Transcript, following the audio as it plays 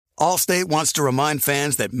Allstate wants to remind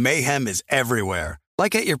fans that mayhem is everywhere,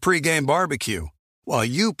 like at your pregame barbecue. While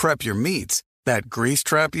you prep your meats, that grease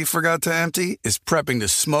trap you forgot to empty is prepping to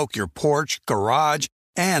smoke your porch, garage,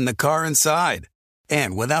 and the car inside.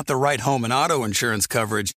 And without the right home and auto insurance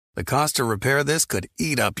coverage, the cost to repair this could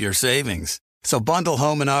eat up your savings. So bundle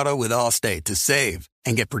home and auto with Allstate to save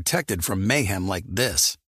and get protected from mayhem like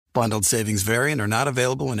this. Bundled savings vary and are not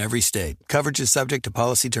available in every state. Coverage is subject to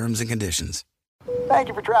policy terms and conditions. Thank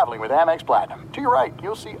you for traveling with Amex Platinum. To your right,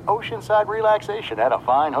 you'll see oceanside relaxation at a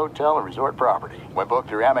fine hotel and resort property. When booked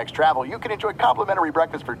through Amex Travel, you can enjoy complimentary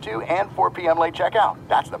breakfast for 2 and 4 p.m. late checkout.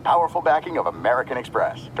 That's the powerful backing of American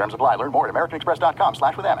Express. Terms apply. Learn more at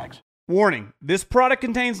americanexpress.com/withAmex. Warning, this product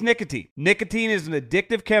contains nicotine. Nicotine is an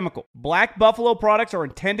addictive chemical. Black Buffalo products are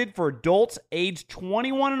intended for adults aged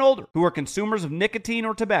 21 and older who are consumers of nicotine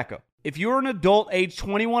or tobacco. If you're an adult aged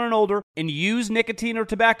 21 and older and use nicotine or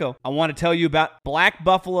tobacco, I want to tell you about Black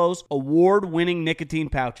Buffalo's award-winning nicotine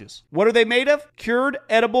pouches. What are they made of? Cured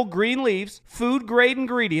edible green leaves, food-grade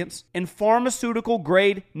ingredients, and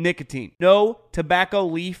pharmaceutical-grade nicotine. No tobacco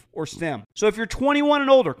leaf or stem. So if you're 21 and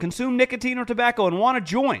older, consume nicotine or tobacco, and want to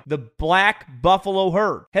join the Black Buffalo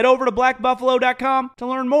herd, head over to blackbuffalo.com to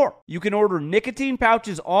learn more. You can order nicotine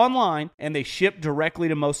pouches online, and they ship directly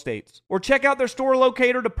to most states. Or check out their store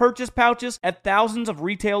locator to purchase pouches at thousands of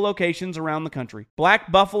retail locations around the country. Black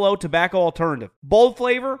Buffalo Tobacco Alternative. Bold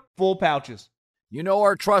flavor, full pouches. You know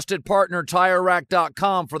our trusted partner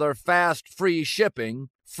TireRack.com for their fast, free shipping,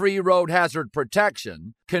 free road hazard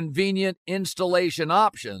protection, convenient installation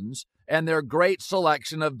options, and their great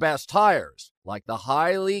selection of best tires, like the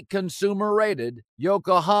highly consumer-rated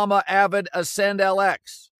Yokohama Avid Ascend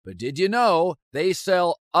LX. But did you know they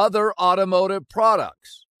sell other automotive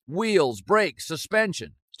products? Wheels, brakes,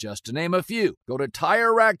 suspension, just to name a few. Go to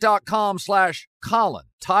TireRack.com/Colin.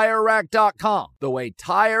 TireRack.com, the way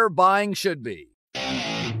tire buying should be.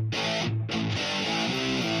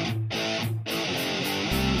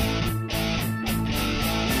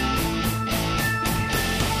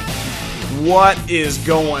 What is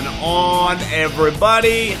going on,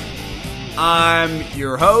 everybody? I'm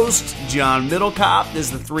your host, John Middlecop.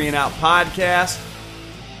 This is the 3 and Out podcast.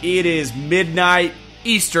 It is midnight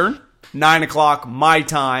Eastern, 9 o'clock my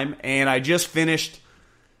time, and I just finished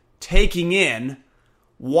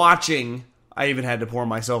watching. I even had to pour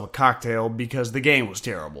myself a cocktail because the game was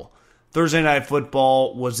terrible. Thursday Night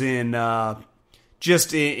Football was in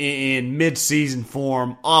mid-season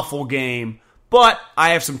form, awful game. But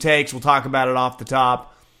I have some takes. We'll talk about it off the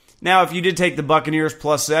top. Now, if you did take the Buccaneers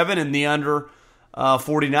 +7 and the under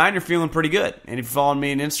 49, you're feeling pretty good. And if you follow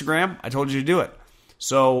me on Instagram, I told you to do it.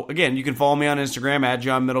 So, again, you can follow me on Instagram at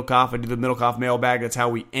John Middlecoff. I do the Middlecoff mailbag. That's how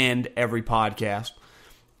we end every podcast.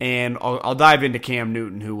 And I'll dive into Cam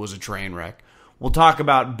Newton, who was a train wreck. We'll talk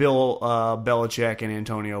about Bill Belichick and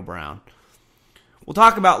Antonio Brown. We'll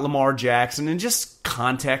talk about Lamar Jackson and just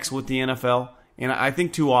context with the NFL. And I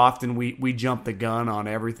think too often we jump the gun on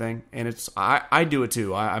everything. And I do it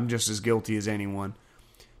too. I'm just as guilty as anyone.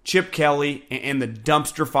 Chip Kelly and the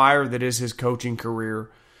dumpster fire that is his coaching career.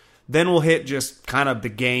 Then we'll hit just kind of the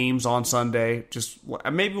games on Sunday.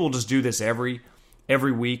 Maybe we'll just do this every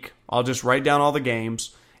week. I'll just write down all the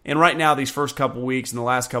games. And right now, these first couple weeks and the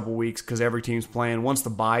last couple weeks, because every team's playing, once the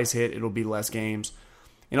buys hit, it'll be less games.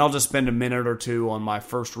 And I'll just spend a minute or two on my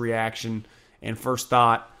first reaction and first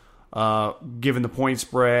thought, given the point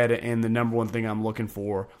spread and the number one thing I'm looking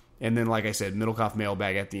for. And then, like I said, Middlecoff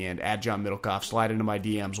mailbag at the end. At John Middlecoff, slide into my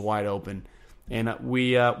DMs wide open. And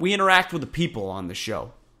we interact with the people on the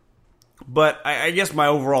show. But I guess my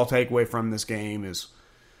overall takeaway from this game is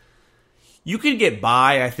you can get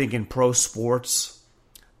by, I think, in pro sports.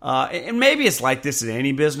 And maybe it's like this in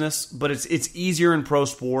any business, but it's easier in pro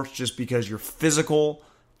sports just because your physical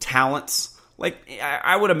talents. Like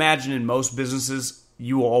I would imagine in most businesses,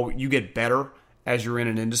 you get better as you're in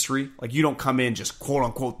an industry. Like you don't come in just quote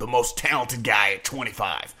unquote the most talented guy at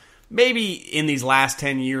 25. Maybe in these last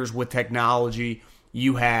 10 years with technology,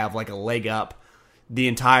 you have like a leg up. The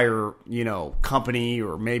entire company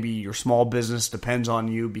or maybe your small business depends on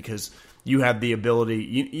you because you have the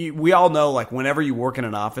ability. We all know, like, whenever you work in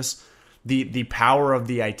an office, the power of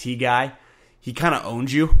the IT guy, he kind of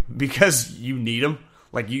owns you because you need him.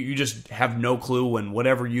 Like, you just have no clue when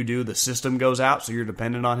whatever you do, the system goes out, so you're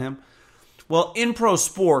dependent on him. Well, in pro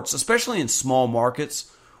sports, especially in small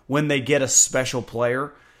markets, when they get a special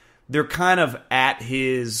player, they're kind of at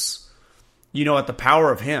his, at the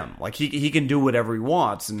power of him. Like, he can do whatever he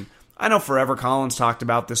wants. And I know Forever Collins talked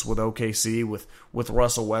about this with OKC, with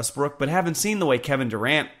Russell Westbrook, but haven't seen the way Kevin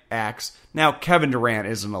Durant acts. Now, Kevin Durant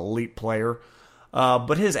is an elite player.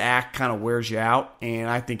 But his act kind of wears you out, and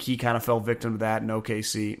I think he kind of fell victim to that in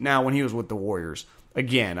OKC. Now, when he was with the Warriors,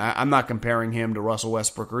 again, I'm not comparing him to Russell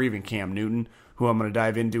Westbrook or even Cam Newton, who I'm going to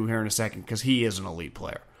dive into here in a second, because he is an elite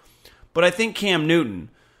player. But I think Cam Newton,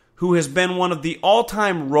 who has been one of the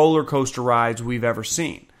all-time roller coaster rides we've ever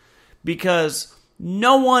seen, because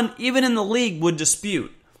no one, even in the league, would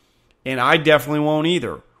dispute, and I definitely won't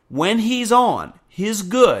either, when he's on, his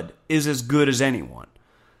good is as good as anyone.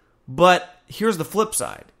 But here's the flip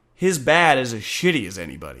side. His bad is as shitty as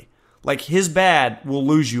anybody. Like, his bad will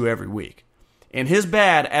lose you every week. And his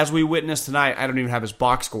bad, as we witnessed tonight, I don't even have his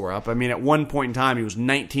box score up. I mean, at one point in time, he was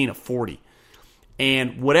 19 of 40.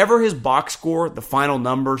 And whatever his box score, the final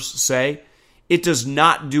numbers say, it does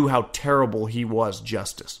not do how terrible he was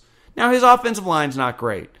justice. Now, his offensive line's not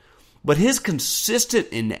great, but his consistent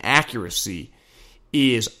inaccuracy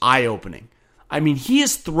is eye-opening. I mean, he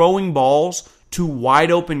is throwing balls to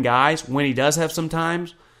wide-open guys when he does have some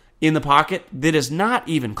times in the pocket that is not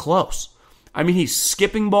even close. I mean, he's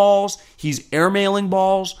skipping balls, he's airmailing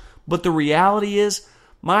balls, but the reality is,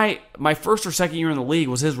 my first or second year in the league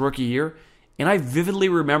was his rookie year, and I vividly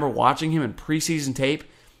remember watching him in preseason tape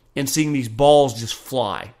and seeing these balls just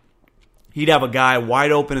fly. He'd have a guy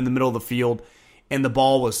wide open in the middle of the field, and the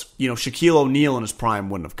ball was, Shaquille O'Neal in his prime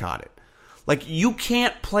wouldn't have caught it. Like, you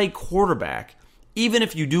can't play quarterback, even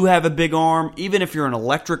if you do have a big arm, even if you're an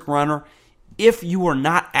electric runner, if you are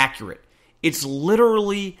not accurate. It's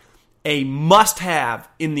literally a must-have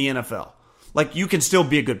in the NFL. Like, you can still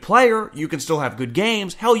be a good player, you can still have good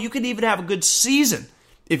games, hell, you can even have a good season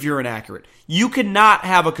if you're inaccurate. You cannot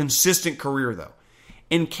have a consistent career, though.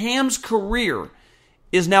 And Cam's career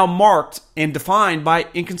is now marked and defined by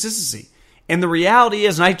inconsistency. And the reality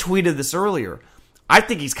is, and I tweeted this earlier, I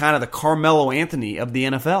think he's kind of the Carmelo Anthony of the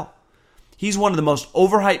NFL. He's one of the most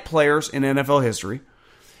overhyped players in NFL history,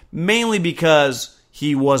 mainly because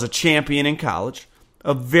he was a champion in college,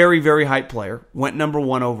 a very, very hyped player, went number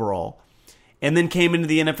 1 overall, and then came into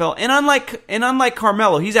the NFL. And unlike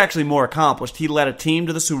Carmelo, he's actually more accomplished. He led a team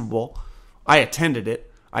to the Super Bowl. I attended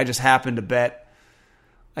it. I just happened to bet,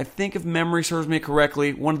 I think if memory serves me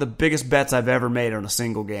correctly, one of the biggest bets I've ever made on a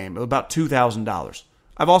single game. It was about $2,000.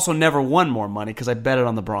 I've also never won more money because I bet it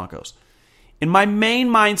on the Broncos. And my main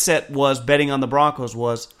mindset was betting on the Broncos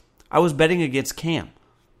was I was betting against Cam.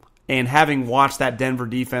 And having watched that Denver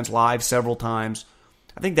defense live several times,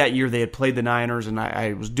 I think that year they had played the Niners, and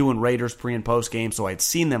I was doing Raiders pre- and post-game, so I'd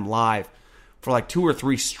seen them live for like 2 or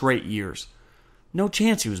 3 straight years. No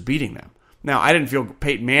chance he was beating them. Now, I didn't feel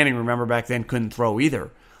Peyton Manning, remember back then, couldn't throw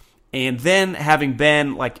either. And then having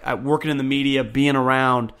been like working in the media, being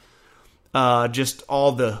around just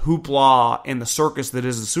all the hoopla and the circus that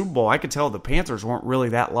is the Super Bowl, I could tell the Panthers weren't really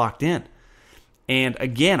that locked in. And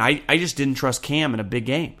again, I just didn't trust Cam in a big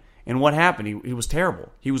game. And what happened? He was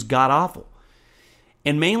terrible. He was god-awful.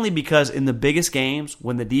 And mainly because in the biggest games,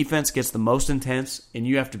 when the defense gets the most intense and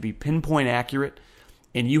you have to be pinpoint accurate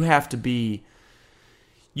and you have to be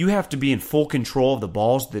in full control of the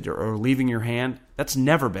balls that are leaving your hand, that's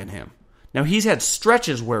never been him. Now, he's had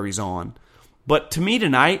stretches where he's on, but to me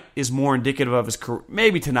tonight is more indicative of his career.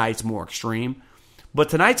 Maybe tonight's more extreme, but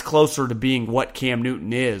tonight's closer to being what Cam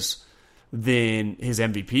Newton is than his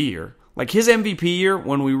MVP year. Like his MVP year,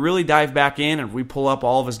 when we really dive back in and we pull up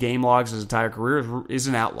all of his game logs, his entire career, is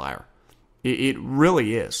an outlier. It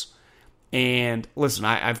really is. And listen,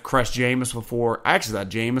 I've crushed Jameis before. I actually thought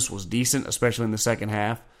Jameis was decent, especially in the second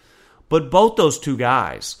half. But both those two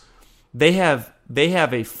guys, they have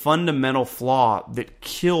a fundamental flaw that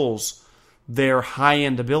kills their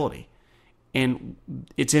high-end ability, and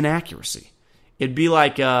it's inaccuracy. It'd be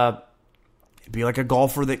like a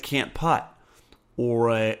golfer that can't putt,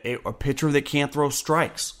 or a pitcher that can't throw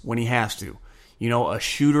strikes when he has to. A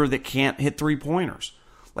shooter that can't hit three-pointers.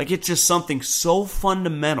 Like, it's just something so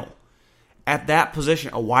fundamental at that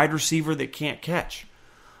position. A wide receiver that can't catch.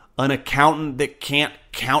 An accountant that can't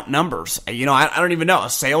count numbers. I don't even know. A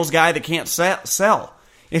sales guy that can't sell.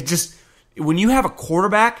 It just, when you have a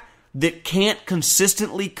quarterback that can't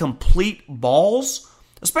consistently complete balls,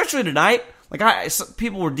 especially tonight, like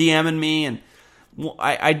people were DMing me, and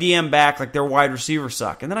I DM back like their wide receivers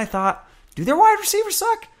suck. And then I thought, do their wide receivers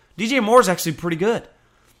suck? DJ Moore's actually pretty good.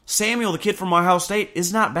 Samuel, the kid from Ohio State,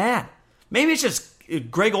 is not bad. Maybe it's just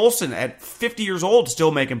Greg Olsen at 50 years old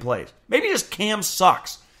still making plays. Maybe just Cam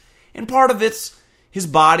sucks. And part of it's his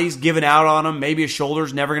body's giving out on him. Maybe his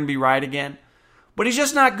shoulder's never going to be right again. But he's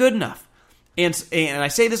just not good enough. And I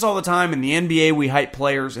say this all the time. In the NBA, we hype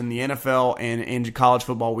players. In the NFL and in college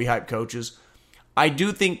football, we hype coaches. I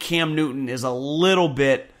do think Cam Newton is a little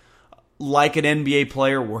bit like an NBA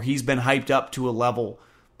player where he's been hyped up to a level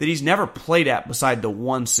that he's never played at beside the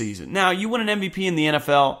one season. Now, you win an MVP in the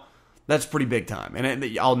NFL, that's pretty big time.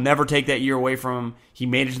 And I'll never take that year away from him. He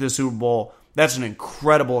made it to the Super Bowl. That's an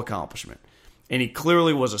incredible accomplishment. And he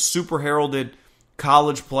clearly was a super heralded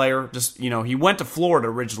college player. Just, he went to Florida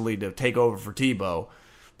originally to take over for Tebow.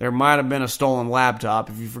 There might have been a stolen laptop.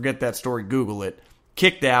 If you forget that story, Google it.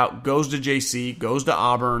 Kicked out, goes to JC, goes to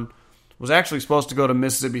Auburn. Was actually supposed to go to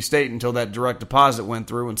Mississippi State until that direct deposit went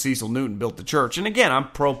through and Cecil Newton built the church. And again,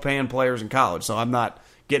 I'm pro-paying players in college, so I'm not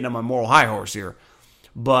getting on my moral high horse here.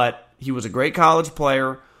 But he was a great college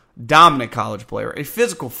player, dominant college player, a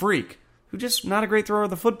physical freak who just not a great thrower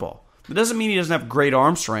of the football. It doesn't mean he doesn't have great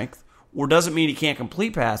arm strength or doesn't mean he can't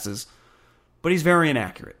complete passes, but he's very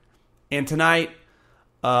inaccurate. And tonight,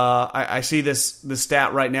 I see this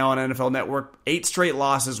stat right now on NFL Network, 8 straight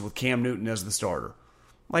losses with Cam Newton as the starter.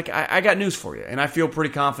 I got news for you, and I feel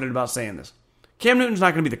pretty confident about saying this. Cam Newton's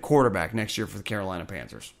not going to be the quarterback next year for the Carolina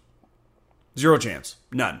Panthers. 0 chance.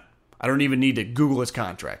 None. I don't even need to Google his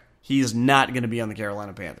contract. He is not going to be on the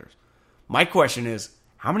Carolina Panthers. My question is,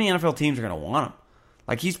 how many NFL teams are going to want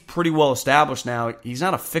him? He's pretty well established now. He's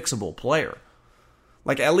not a fixable player.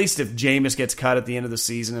 At least if Jameis gets cut at the end of the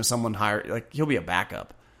season and someone hired, he'll be a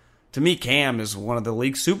backup. To me, Cam is one of the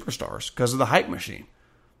league's superstars because of the hype machine.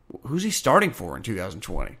 Who's he starting for in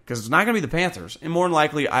 2020? Because it's not going to be the Panthers. And more than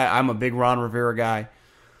likely, I'm a big Ron Rivera guy.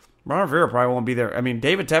 Ron Rivera probably won't be there. I mean,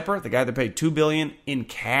 David Tepper, the guy that paid $2 billion in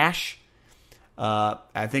cash.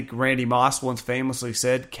 I think Randy Moss once famously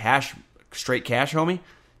said, straight cash, homie.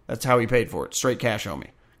 That's how he paid for it. Straight cash, homie.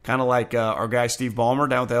 Kind of like our guy Steve Ballmer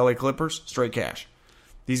down with the LA Clippers. Straight cash.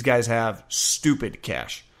 These guys have stupid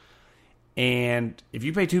cash. And if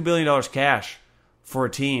you pay $2 billion cash for a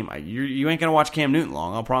team, you ain't going to watch Cam Newton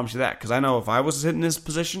long. I'll promise you that. Because I know if I was sitting in this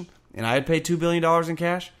position and I had paid $2 billion in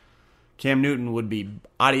cash, Cam Newton would be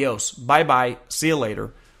adios, bye-bye, see you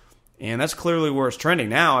later. And that's clearly where it's trending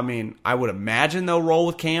now. I mean, I would imagine they'll roll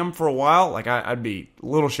with Cam for a while. I'd be a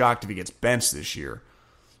little shocked if he gets benched this year.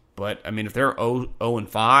 But, I mean, if they're 0-5,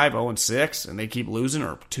 0-6, and they keep losing,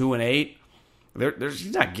 or 2-8,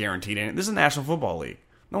 he's not guaranteed anything. This is the National Football League.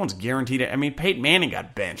 No one's guaranteed it. I mean, Peyton Manning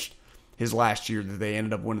got benched his last year that they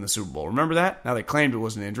ended up winning the Super Bowl. Remember that? Now, they claimed it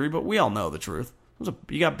was an injury, but we all know the truth.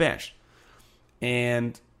 He got benched.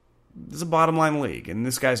 And this is a bottom-line league, and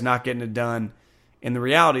this guy's not getting it done. And the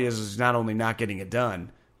reality is he's not only not getting it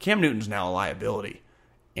done, Cam Newton's now a liability.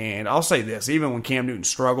 And I'll say this, even when Cam Newton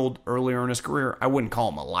struggled earlier in his career, I wouldn't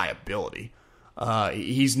call him a liability.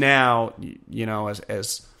 He's now,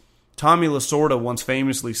 as Tommy Lasorda once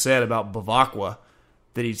famously said about Bavacqua,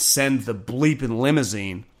 that he'd send the bleeping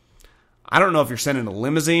limousine. I don't know if you're sending a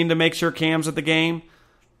limousine to make sure Cam's at the game,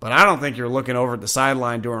 but I don't think you're looking over at the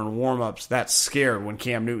sideline during warm-ups that scared when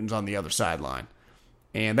Cam Newton's on the other sideline.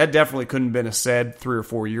 And that definitely couldn't have been said 3 or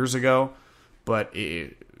 4 years ago, but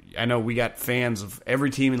I know we got fans of every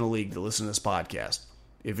team in the league that listen to this podcast.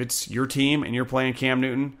 If it's your team and you're playing Cam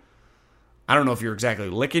Newton, I don't know if you're exactly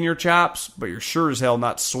licking your chops, but you're sure as hell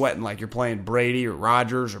not sweating like you're playing Brady or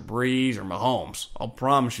Rodgers or Breeze or Mahomes. I'll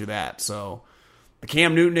promise you that. So the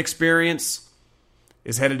Cam Newton experience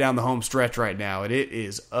is headed down the home stretch right now, and it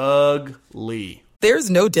is ugly. There's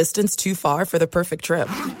no distance too far for the perfect trip.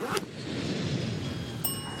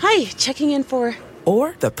 Hi, checking in for...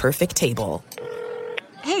 Or the perfect table.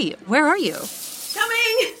 Hey, where are you?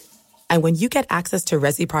 Coming! And when you get access to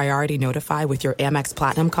Resi Priority Notify with your Amex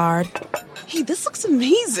Platinum card... Hey, this looks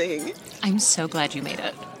amazing. I'm so glad you made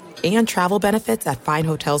it. And travel benefits at fine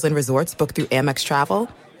hotels and resorts booked through Amex Travel,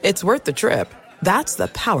 it's worth the trip. That's the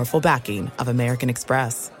powerful backing of American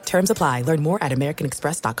Express. Terms apply. Learn more at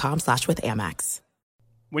americanexpress.com/withAmex.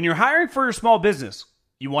 When you're hiring for your small business,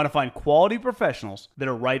 you want to find quality professionals that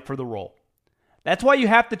are right for the role. That's why you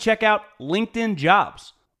have to check out LinkedIn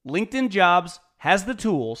Jobs. LinkedIn Jobs has the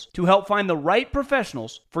tools to help find the right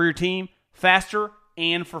professionals for your team faster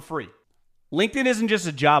and for free. LinkedIn isn't just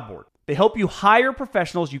a job board. They help you hire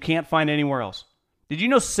professionals you can't find anywhere else. Did you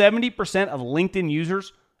know 70% of LinkedIn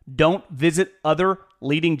users don't visit other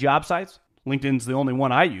leading job sites? LinkedIn's the only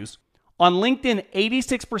one I use. On LinkedIn,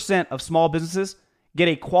 86% of small businesses get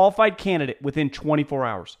a qualified candidate within 24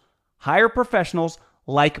 hours. Hire professionals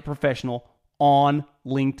like a professional on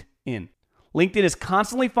LinkedIn. LinkedIn is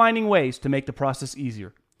constantly finding ways to make the process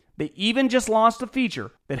easier. They even just launched a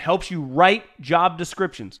feature that helps you write job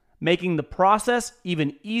descriptions, making the process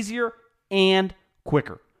even easier and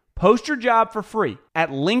quicker. Post your job for free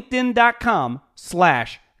at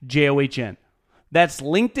linkedin.com/JOHN. That's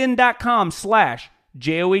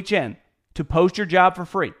linkedin.com/JOHN to post your job for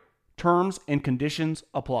free. Terms and conditions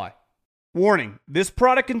apply. Warning, this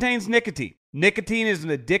product contains nicotine. Nicotine is an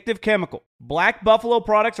addictive chemical. Black Buffalo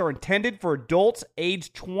products are intended for adults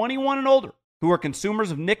aged 21 and older who are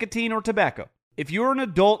consumers of nicotine or tobacco. If you're an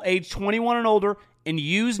adult aged 21 and older and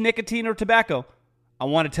use nicotine or tobacco, I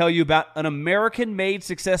want to tell you about an American-made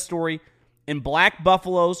success story in Black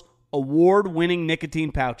Buffalo's award-winning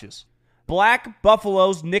nicotine pouches. Black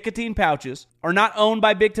Buffalo's nicotine pouches are not owned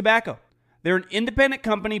by Big Tobacco. They're an independent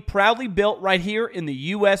company proudly built right here in the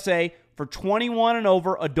USA for 21 and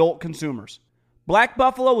over adult consumers. Black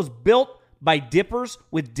Buffalo was built by dippers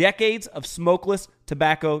with decades of smokeless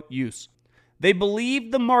tobacco use. They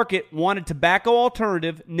believed the market wanted tobacco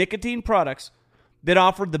alternative nicotine products that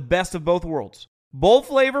offered the best of both worlds. Bold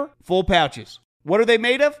flavor, full pouches. What are they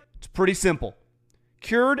made of? It's pretty simple.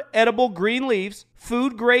 Cured edible green leaves,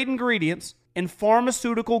 food-grade ingredients, and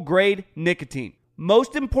pharmaceutical-grade nicotine.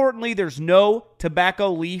 Most importantly, there's no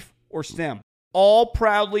tobacco leaf or stem. All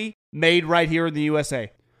proudly made right here in the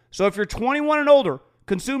USA. So if you're 21 and older,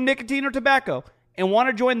 consume nicotine or tobacco, and want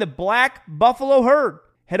to join the Black Buffalo herd,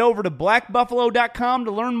 head over to blackbuffalo.com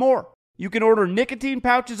to learn more. You can order nicotine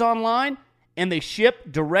pouches online, and they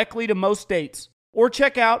ship directly to most states. Or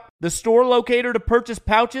check out the store locator to purchase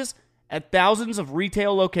pouches at thousands of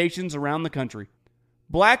retail locations around the country.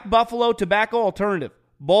 Black Buffalo Tobacco Alternative.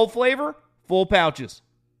 Bold flavor, full pouches.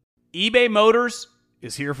 eBay Motors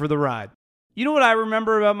is here for the ride. You know what I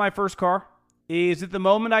remember about my first car? Is at the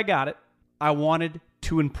moment I got it, I wanted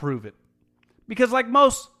to improve it. Because like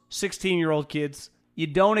most 16-year-old kids, you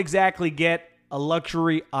don't exactly get a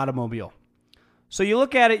luxury automobile. So you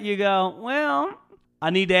look at it, you go, well, I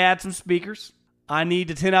need to add some speakers. I need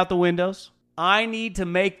to tint out the windows. I need to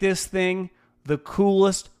make this thing the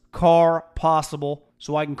coolest car possible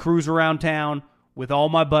so I can cruise around town with all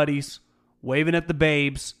my buddies, waving at the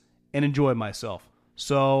babes, and enjoy myself.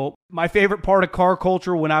 So my favorite part of car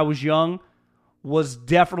culture when I was young was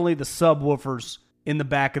definitely the subwoofers in the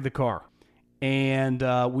back of the car. And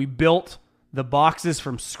we built the boxes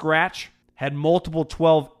from scratch, had multiple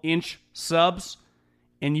 12-inch subs,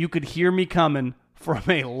 and you could hear me coming from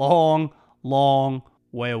a long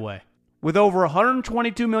way away. With over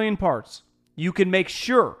 122 million parts, you can make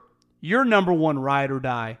sure your number one ride or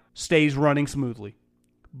die stays running smoothly.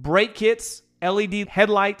 Brake kits, LED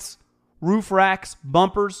headlights, roof racks,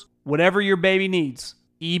 bumpers, whatever your baby needs,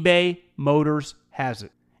 eBay Motors has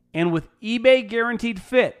it. And with eBay Guaranteed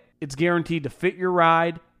Fit, it's guaranteed to fit your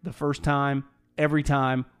ride the first time, every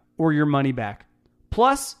time, or your money back.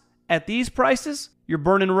 Plus, at these prices, you're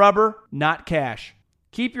burning rubber, not cash.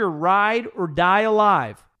 Keep your ride or die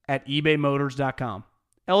alive at ebaymotors.com.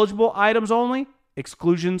 Eligible items only.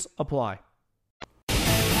 Exclusions apply.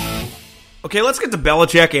 Okay, let's get to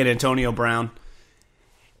Belichick and Antonio Brown.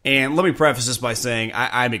 And let me preface this by saying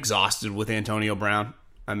I'm exhausted with Antonio Brown.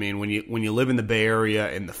 I mean, when you live in the Bay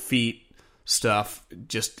Area and the feet stuff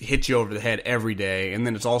just hits you over the head every day, and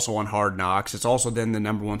then it's also on Hard Knocks. It's also then the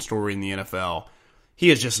number one story in the NFL. He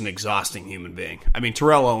is just an exhausting human being. I mean,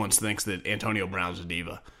 Terrell Owens thinks that Antonio Brown's a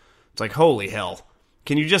diva. It's like, holy hell.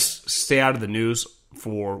 Can you just stay out of the news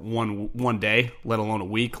for one day, let alone a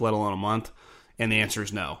week, let alone a month? And the answer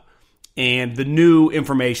is no. And the new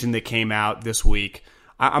information that came out this week,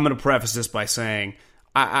 I'm going to preface this by saying,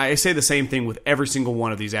 I say the same thing with every single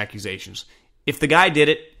one of these accusations. If the guy did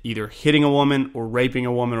it, either hitting a woman or raping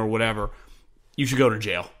a woman or whatever, you should go to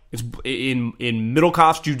jail. It's in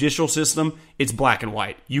Middlecoff's judicial system, it's black and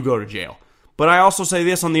white. You go to jail. But I also say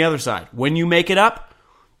this on the other side. When you make it up,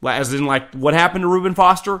 as in like what happened to Reuben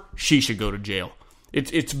Foster, she should go to jail.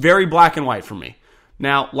 It's very black and white for me.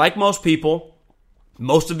 Now, like most people,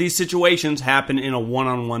 most of these situations happen in a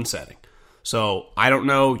one-on-one setting. So I don't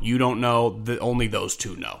know, you don't know, only those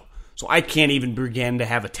two know. So I can't even begin to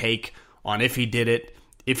have a take on if he did it,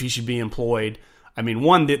 if he should be employed. I mean,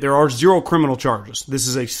 one, there are 0 criminal charges. This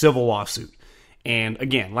is a civil lawsuit. And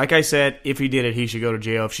again, like I said, if he did it, he should go to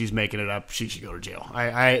jail. If she's making it up, she should go to jail.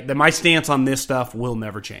 My stance on this stuff will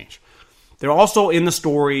never change. They're also in the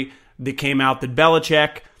story that came out that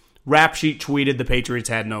Belichick, Rap Sheet tweeted the Patriots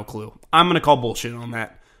had no clue. I'm going to call bullshit on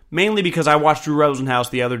that. Mainly because I watched Drew Rosenhaus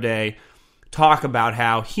the other day talk about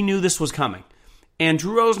how he knew this was coming. And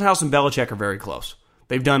Drew Rosenhaus and Belichick are very close.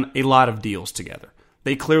 They've done a lot of deals together.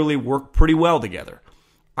 They clearly work pretty well together.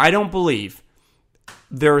 I don't believe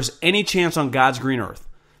there's any chance on God's green earth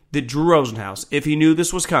that Drew Rosenhaus, if he knew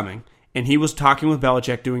this was coming and he was talking with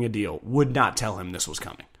Belichick doing a deal, would not tell him this was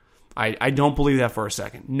coming. I don't believe that for a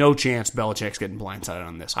second. No chance Belichick's getting blindsided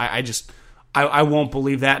on this. I won't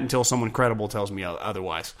believe that until someone credible tells me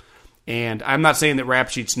otherwise. And I'm not saying that Rap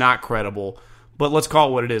Sheet's not credible, but let's call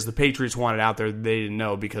it what it is. The Patriots wanted out there. They didn't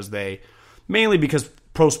know mainly because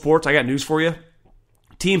pro sports, I got news for you.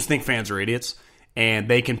 teams think fans are idiots, and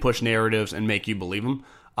they can push narratives and make you believe them.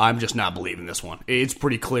 I'm just not believing this one. It's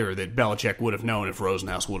pretty clear that Belichick would have known if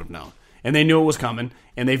Rosenhaus would have known. And they knew it was coming,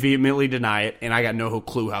 and they vehemently deny it, and I got no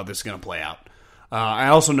clue how this is going to play out. I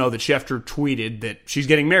also know that Schefter tweeted that she's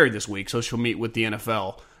getting married this week, so she'll meet with the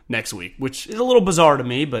NFL next week, which is a little bizarre to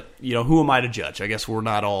me, but, who am I to judge? I guess we're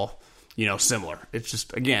not all, similar. It's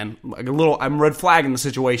just, again, like I'm red flagging the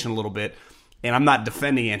situation a little bit, and I'm not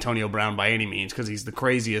defending Antonio Brown by any means because he's the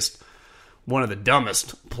craziest, one of the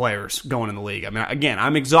dumbest players going in the league. I mean, again,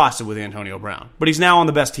 I'm exhausted with Antonio Brown, but he's now on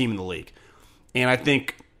the best team in the league. And I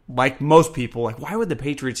think, like most people, why would the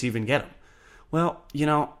Patriots even get him? Well,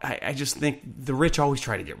 I just think the rich always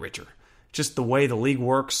try to get richer. Just the way the league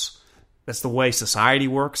works. That's the way society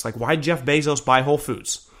works. Why did Jeff Bezos buy Whole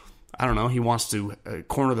Foods? I don't know. He wants to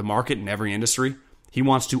corner the market in every industry. He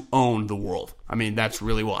wants to own the world. I mean, that's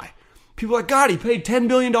really why. People are like, God, he paid $10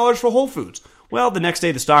 billion for Whole Foods. Well, the next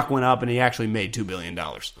day the stock went up and he actually made $2 billion.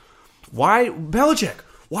 Why? Belichick,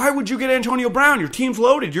 why would you get Antonio Brown? Your team's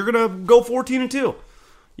loaded. You're going to go 14-2.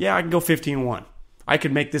 Yeah, I can go 15-1. I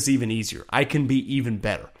could make this even easier. I can be even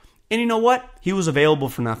better. And you know what? He was available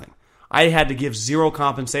for nothing. I had to give zero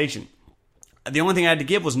compensation. The only thing I had to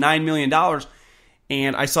give was $9 million,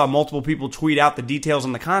 and I saw multiple people tweet out the details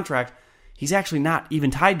on the contract. He's actually not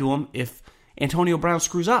even tied to him if Antonio Brown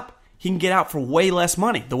screws up. He can get out for way less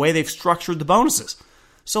money, the way they've structured the bonuses.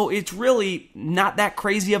 So it's really not that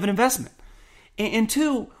crazy of an investment. And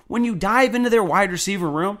two, when you dive into their wide receiver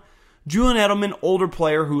room, Julian Edelman, older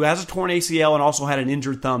player who has a torn ACL and also had an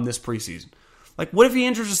injured thumb this preseason. What if he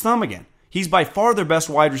injures his thumb again? He's by far their best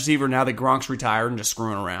wide receiver now that Gronk's retired and just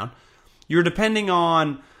screwing around. You're depending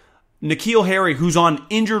on N'Keal Harry, who's on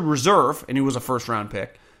injured reserve, and he was a first-round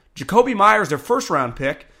pick. Jacoby Myers, their first-round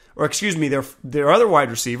pick, their other wide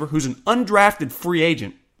receiver, who's an undrafted free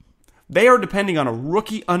agent. They are depending on a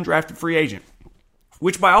rookie undrafted free agent,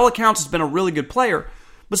 which by all accounts has been a really good player,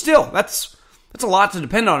 but still, that's a lot to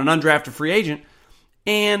depend on an undrafted free agent.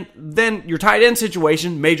 And then your tight end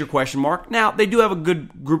situation, major question mark. Now, they do have a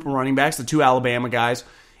good group of running backs, the two Alabama guys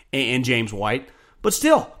and James White. But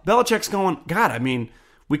still, Belichick's going, God, I mean,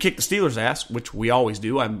 we kick the Steelers' ass, which we always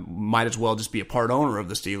do. I might as well just be a part owner of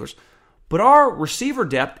the Steelers. But our receiver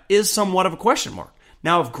depth is somewhat of a question mark.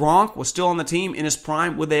 Now, if Gronk was still on the team in his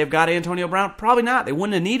prime, would they have got Antonio Brown? Probably not. They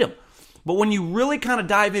wouldn't have needed him. But when you really kind of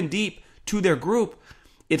dive in deep to their group,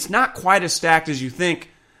 it's not quite as stacked as you think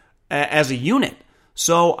as a unit.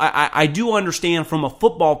 So I do understand from a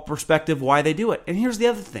football perspective why they do it. And here's the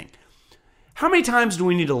other thing. How many times do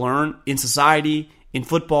we need to learn in society, in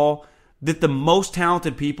football, that the most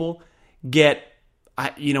talented people get,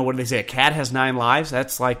 what do they say, a cat has 9 lives?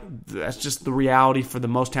 That's just the reality for the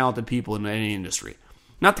most talented people in any industry.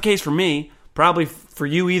 Not the case for me, probably for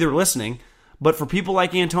you either listening, but for people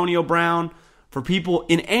like Antonio Brown, for people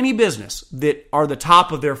in any business that are the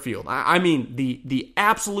top of their field. I mean the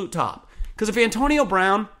absolute top. Because if Antonio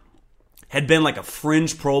Brown had been like a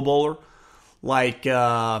fringe Pro Bowler, like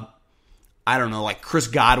Chris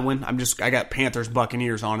Godwin. I got Panthers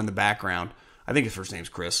Buccaneers on in the background. I think his first name's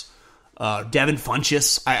Chris. Devin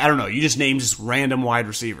Funchess. I don't know. You just named just random wide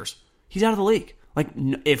receivers. He's out of the league.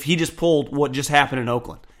 If he just pulled what just happened in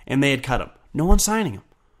Oakland and they had cut him, no one's signing him.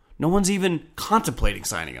 No one's even contemplating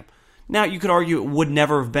signing him. Now, you could argue it would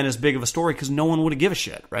never have been as big of a story because no one would have given a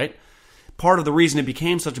shit, right? Part of the reason it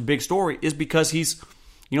became such a big story is because he's,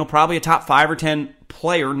 probably a top 5 or 10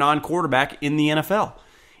 player, non-quarterback in the NFL.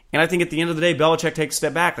 And I think at the end of the day, Belichick takes a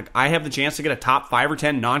step back. I have the chance to get a top 5 or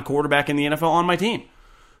 10 non-quarterback in the NFL on my team,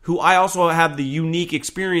 who I also have the unique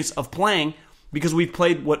experience of playing because we've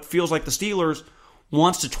played what feels like the Steelers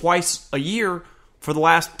once to twice a year for the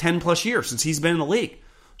last 10-plus years since he's been in the league.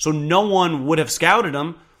 So no one would have scouted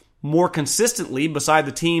him more consistently beside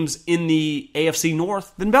the teams in the AFC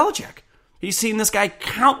North than Belichick. He's seen this guy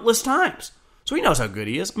countless times. So he knows how good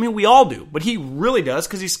he is. I mean, we all do. But he really does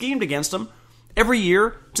because he schemed against him every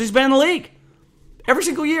year since he's been in the league. Every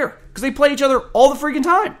single year. Because they play each other all the freaking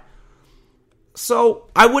time. So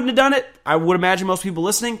I wouldn't have done it. I would imagine most people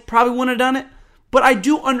listening probably wouldn't have done it. But I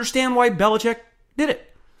do understand why Belichick did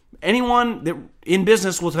it. Anyone that in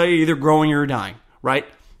business will tell you you're either growing or you're dying, right?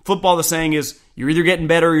 Football, the saying is you're either getting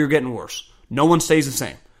better or you're getting worse. No one stays the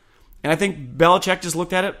same. And I think Belichick just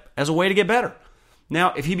looked at it as a way to get better.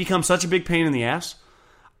 Now, if he becomes such a big pain in the ass,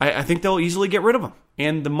 I think they'll easily get rid of him.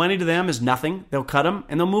 And the money to them is nothing. They'll cut him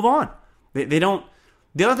and they'll move on. They don't.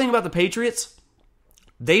 The other thing about the Patriots,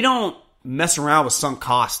 they don't mess around with sunk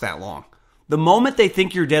costs that long. The moment they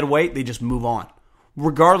think you're dead weight, they just move on.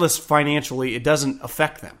 Regardless, financially, it doesn't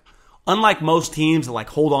affect them. Unlike most teams that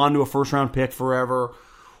hold on to a first-round pick forever,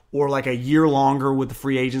 or like a year longer with the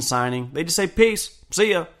free agent signing. They just say, peace,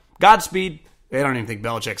 see ya, Godspeed. They don't even think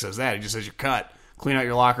Belichick says that. He just says, you're cut, clean out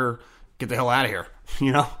your locker, get the hell out of here.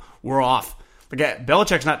 We're off. Like,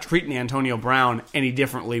 Belichick's not treating Antonio Brown any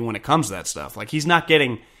differently when it comes to that stuff. Like, he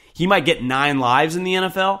might get 9 lives in the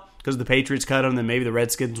NFL because the Patriots cut him, then maybe the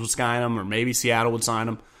Redskins would sign him, or maybe Seattle would sign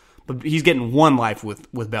him. But he's getting 1 life with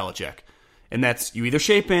Belichick. And that's, you either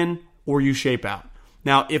shape in or you shape out.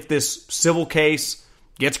 Now, if this civil case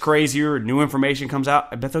gets crazier, new information comes out,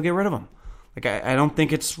 I bet they'll get rid of him. Like, I don't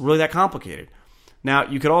think it's really that complicated. Now,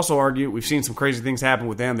 you could also argue, we've seen some crazy things happen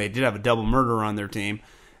with them. They did have a double murderer on their team,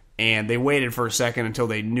 and they waited for a second until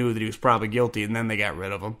they knew that he was probably guilty, and then they got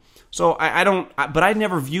rid of him. So but I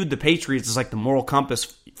never viewed the Patriots as like the moral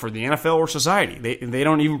compass for the NFL or society. They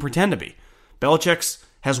don't even pretend to be. Belichick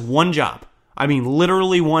has one job. I mean,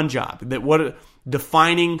 literally one job. That what a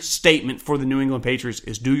defining statement for the New England Patriots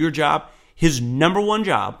is: do your job. His number one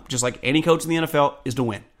job, just like any coach in the NFL, is to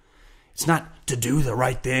win. It's not to do the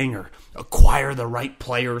right thing or acquire the right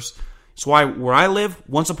players. That's why where I live,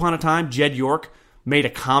 once upon a time, Jed York made a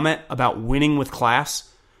comment about winning with class,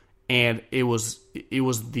 and it was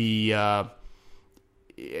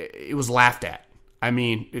laughed at.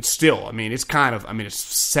 It's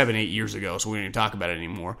 7-8 years ago, so we don't even talk about it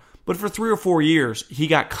anymore. But for 3 or 4 years, he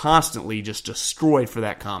got constantly just destroyed for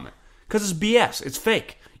that comment. Because it's BS. It's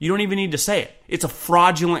fake. You don't even need to say it. It's a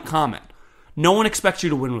fraudulent comment. No one expects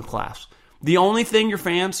you to win with class. The only thing your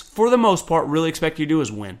fans, for the most part, really expect you to do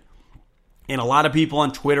is win. And a lot of people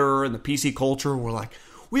on Twitter and the PC culture were like,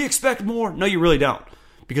 we expect more. No, you really don't.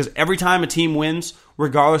 Because every time a team wins,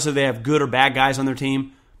 regardless if they have good or bad guys on their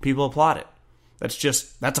team, people applaud it. That's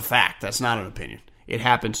a fact. That's not an opinion. It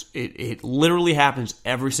happens. It literally happens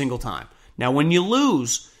every single time. Now, when you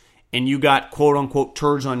lose and you got quote-unquote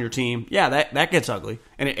turds on your team, yeah, that gets ugly.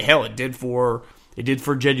 And it did for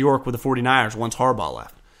Jed York with the 49ers once Harbaugh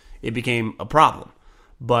left. It became a problem.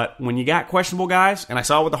 But when you got questionable guys, and I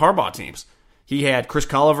saw it with the Harbaugh teams, he had Chris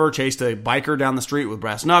Culliver chased a biker down the street with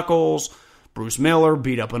brass knuckles, Bruce Miller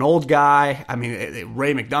beat up an old guy,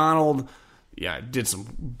 Ray McDonald, did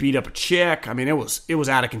some beat up a chick. It was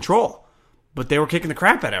out of control. But they were kicking the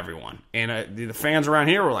crap at everyone. And the fans around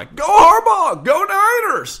here were like, go Harbaugh, go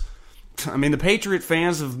Niners! The Patriot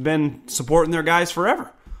fans have been supporting their guys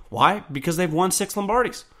forever. Why? Because they've won 6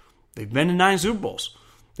 Lombardis. They've been to 9 Super Bowls.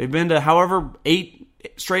 They've been to 8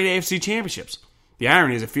 straight AFC championships. The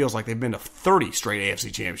irony is it feels like they've been to 30 straight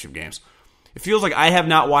AFC championship games. It feels like I have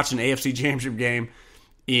not watched an AFC championship game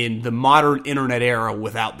in the modern internet era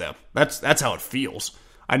without them. That's how it feels.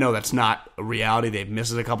 I know that's not a reality. They've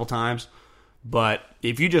missed it a couple times. But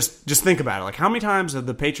if you just think about it, like how many times have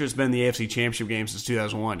the Patriots been in the AFC championship game since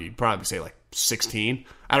 2001? You'd probably say like 16.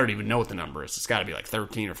 I don't even know what the number is. It's got to be like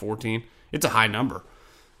 13 or 14. It's a high number.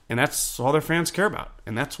 And that's all their fans care about.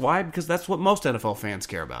 And that's why, because that's what most NFL fans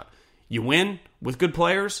care about. You win with good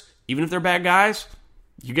players, even if they're bad guys,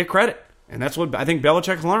 you get credit. And that's what I think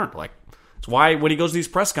Belichick learned. Like, it's why when he goes to these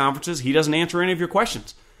press conferences, he doesn't answer any of your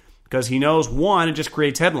questions. Because he knows, 1, it just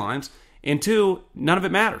creates headlines, and 2, none of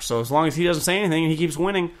it matters. So as long as he doesn't say anything and he keeps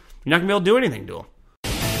winning, you're not going to be able to do anything to him.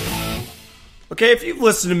 Okay, if you've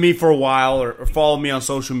listened to me for a while or followed me on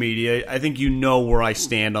social media, I think you know where I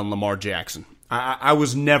stand on Lamar Jackson. I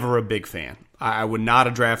was never a big fan. I would not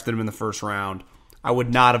have drafted him in the first round. I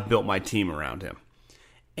would not have built my team around him.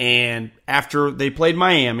 And after they played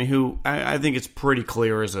Miami, who I think it's pretty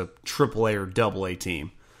clear is a AAA or AA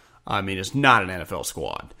team. It's not an NFL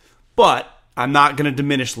squad. But I'm not going to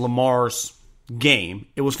diminish Lamar's game.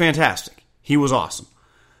 It was fantastic. He was awesome.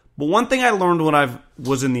 But one thing I learned when I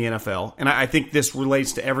was in the NFL, and I think this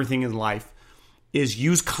relates to everything in life, is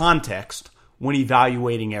use context when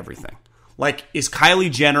evaluating everything. Like, is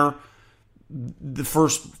Kylie Jenner the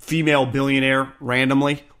first female billionaire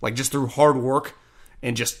randomly? Like, just through hard work?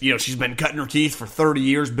 And just, she's been cutting her teeth for 30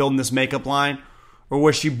 years building this makeup line? Or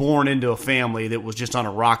was she born into a family that was just on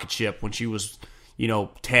a rocket ship when she was,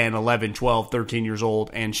 10, 11, 12, 13 years old,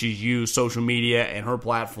 and she's used social media and her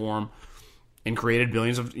platform and created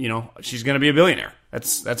billions of, she's going to be a billionaire.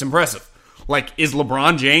 That's impressive. Like, is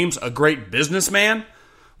LeBron James a great businessman?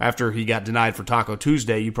 After he got denied for Taco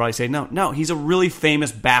Tuesday, you probably say, no, he's a really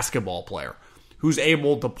famous basketball player who's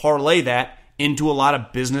able to parlay that into a lot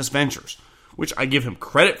of business ventures, which I give him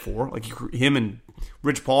credit for. Like, him and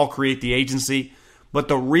Rich Paul create the agency. But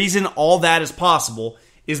the reason all that is possible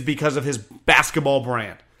is because of his basketball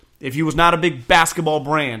brand. If he was not a big basketball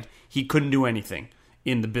brand, he couldn't do anything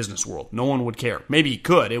in the business world. No one would care. Maybe he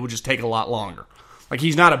could. It would just take a lot longer. Like,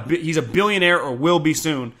 he's a billionaire or will be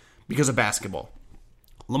soon because of basketball.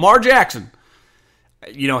 Lamar Jackson,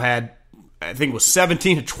 had I think it was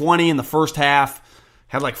 17-20 in the first half,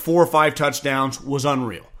 had like 4 or 5 touchdowns, was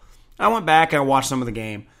unreal. I went back and I watched some of the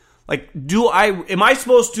game. Like, am I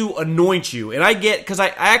supposed to anoint you? And I get, because I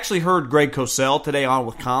actually heard Greg Cosell today on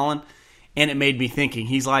with Colin, and it made me thinking.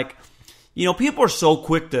 He's like, people are so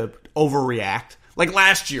quick to overreact. Like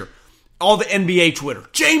last year, all the NBA Twitter,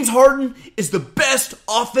 James Harden is the best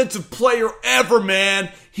offensive player ever, man.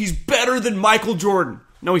 He's better than Michael Jordan.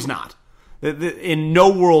 No, he's not. In no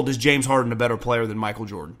world is James Harden a better player than Michael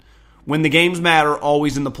Jordan. When the games matter,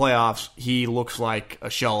 always in the playoffs, he looks like a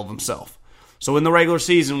shell of himself. So in the regular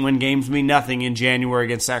season, when games mean nothing in January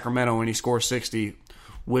against Sacramento and he scores 60,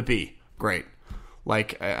 whippy, great.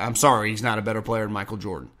 Like, I'm sorry, he's not a better player than Michael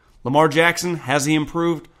Jordan. Lamar Jackson, has he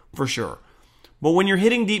improved? For sure. But when you're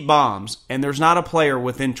hitting deep bombs and there's not a player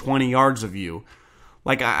within 20 yards of you,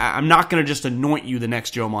 like, I'm not going to just anoint you the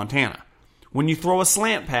next Joe Montana. When you throw a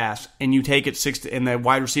slant pass and you take it 60, and the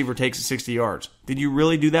wide receiver takes it 60 yards, did you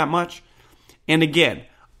really do that much? And again,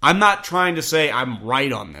 I'm not trying to say I'm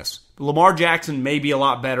right on this. Lamar Jackson may be a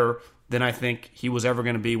lot better than I think he was ever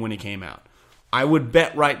going to be when he came out. I would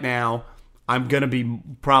bet right now I'm going to be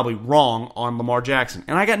probably wrong on Lamar Jackson.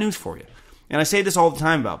 And I got news for you. And I say this all the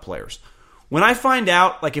time about players. When I find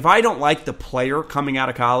out, like if I don't like the player coming out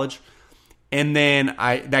of college, and then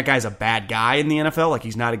that guy's a bad guy in the NFL, like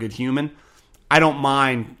he's not a good human, I don't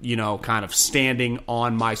mind, kind of standing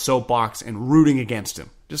on my soapbox and rooting against him.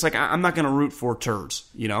 Just like I'm not going to root for turds,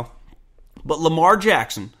 But Lamar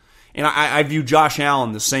Jackson, and I view Josh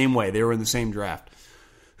Allen the same way. They were in the same draft.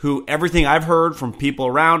 Who everything I've heard from people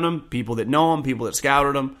around him, people that know him, people that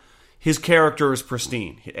scouted him, his character is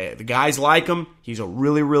pristine. The guys like him. He's a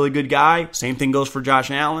really, really good guy. Same thing goes for Josh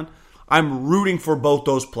Allen. I'm rooting for both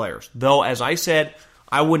those players. Though, as I said,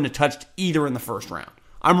 I wouldn't have touched either in the first round.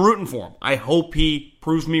 I'm rooting for him. I hope he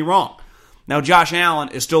proves me wrong. Now, Josh Allen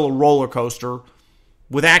is still a roller coaster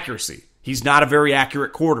with accuracy. He's not a very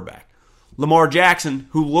accurate quarterback. Lamar Jackson,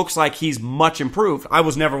 who looks like he's much improved, I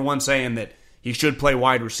was never one saying that he should play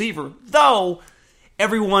wide receiver, though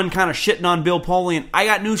everyone kind of shitting on Bill Polian. I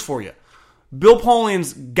got news for you. Bill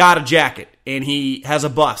Polian's got a jacket, and he has a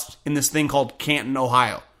bust in this thing called Canton,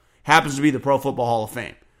 Ohio. Happens to be the Pro Football Hall of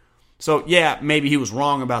Fame. So, yeah, maybe he was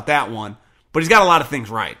wrong about that one, but he's got a lot of things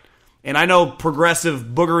right. And I know progressive,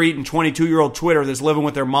 booger-eating 22-year-old Twitter that's living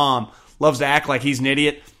with their mom loves to act like he's an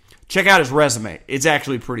idiot. Check out his resume. It's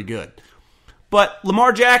actually pretty good. But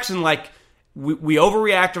Lamar Jackson, like, we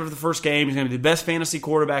overreacted after the first game. He's going to be the best fantasy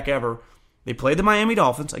quarterback ever. They played the Miami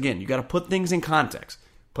Dolphins. Again, you got to put things in context.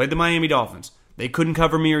 Played the Miami Dolphins. They couldn't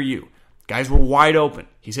cover me or you. Guys were wide open.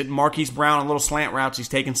 He's hitting Marquise Brown on little slant routes. He's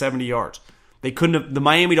taking 70 yards. The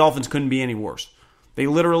Miami Dolphins couldn't be any worse. They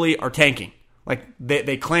literally are tanking. Like,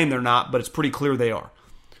 they claim they're not, but it's pretty clear they are.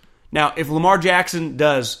 Now, if Lamar Jackson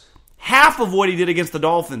does half of what he did against the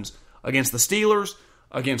Dolphins, against the Steelers,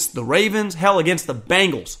 against the Ravens, hell, against the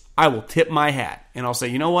Bengals, I will tip my hat. And I'll say,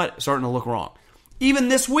 you know what? It's starting to look wrong. Even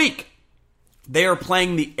this week, they are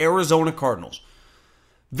playing the Arizona Cardinals.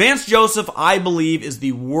 Vance Joseph, I believe, is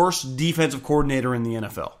the worst defensive coordinator in the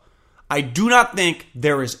NFL. I do not think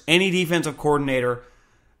there is any defensive coordinator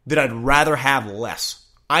that I'd rather have less.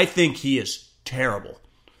 I think he is terrible.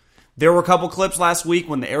 There were a couple clips last week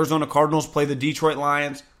when the Arizona Cardinals played the Detroit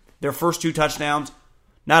Lions. Their first 2 touchdowns,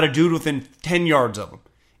 not a dude within 10 yards of them.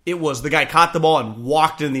 It was the guy caught the ball and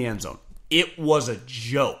walked in the end zone. It was a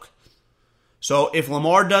joke. So if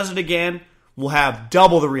Lamar does it again, we'll have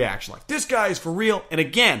double the reaction. Like, this guy is for real. And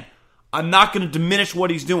again, I'm not going to diminish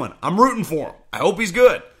what he's doing. I'm rooting for him. I hope he's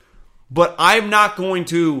good. But I'm not going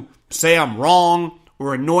to say I'm wrong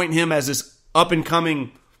or anoint him as this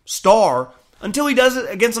up-and-coming star until he does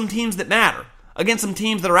it against some teams that matter, against some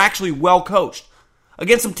teams that are actually well-coached,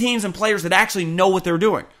 against some teams and players that actually know what they're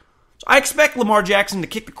doing. So I expect Lamar Jackson to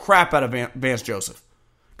kick the crap out of Vance Joseph.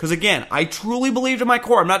 Because again, I truly believe to my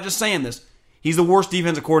core, I'm not just saying this, he's the worst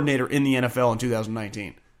defensive coordinator in the NFL in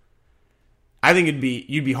 2019. I think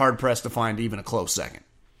you'd be hard-pressed to find even a close second.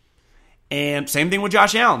 And same thing with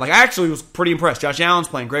Josh Allen. Like, I actually was pretty impressed. Josh Allen's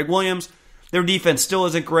playing Greg Williams. Their defense still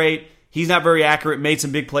isn't great. He's not very accurate, made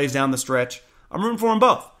some big plays down the stretch. I'm rooting for them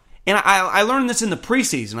both. And I learned this in the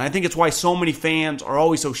preseason. I think it's why so many fans are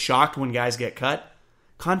always so shocked when guys get cut.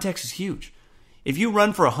 Context is huge. If you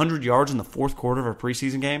run for 100 yards in the fourth quarter of a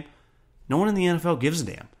preseason game, no one in the NFL gives a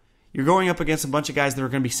damn. You're going up against a bunch of guys that are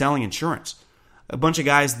going to be selling insurance. A bunch of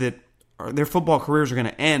guys that their football careers are going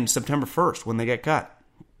to end September 1st when they get cut.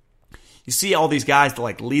 You see all these guys that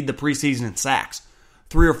like lead the preseason in sacks,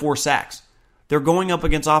 3 or 4 sacks. They're going up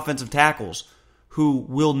against offensive tackles who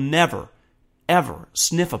will never, ever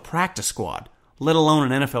sniff a practice squad, let alone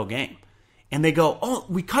an NFL game. And they go, oh,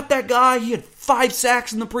 we cut that guy. He had 5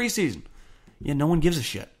 sacks in the preseason. Yeah, no one gives a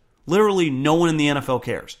shit. Literally no one in the NFL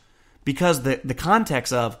cares. Because the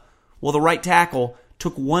context of, well, the right tackle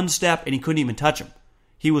took 1 step and he couldn't even touch him.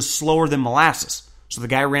 He was slower than molasses. So the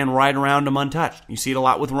guy ran right around him untouched. You see it a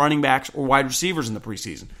lot with running backs or wide receivers in the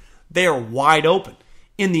preseason. They are wide open.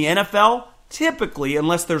 In the NFL, typically,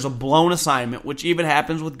 unless there's a blown assignment, which even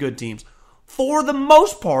happens with good teams, for the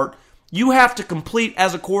most part, you have to complete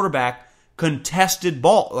as a quarterback contested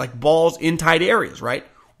ball, like balls in tight areas, right?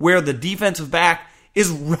 Where the defensive back is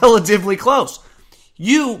relatively close.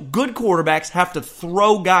 You, good quarterbacks, have to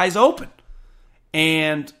throw guys open.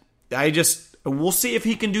 And we'll see if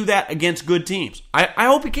he can do that against good teams. I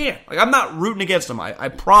hope he can. Like, I'm not rooting against him, I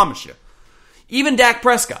promise you. Even Dak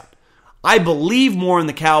Prescott. I believe more in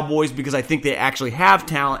the Cowboys because I think they actually have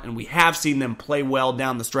talent and we have seen them play well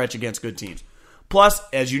down the stretch against good teams. Plus,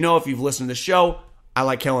 as you know, if you've listened to the show, I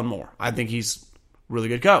like Kellen Moore. I think he's a really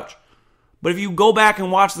good coach. But if you go back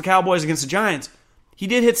and watch the Cowboys against the Giants, he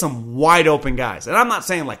did hit some wide open guys. And I'm not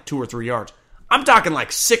saying like 2 or 3 yards. I'm talking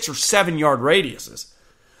like 6 or 7 yard radiuses.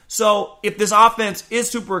 So if this offense is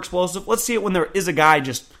super explosive, let's see it when there is a guy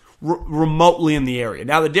just remotely in the area.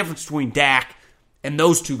 Now the difference between Dak and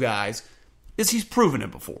those 2 guys is he's proven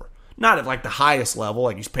it before. Not at like the highest level,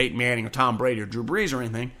 like he's Peyton Manning or Tom Brady or Drew Brees or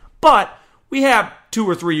anything, but we have 2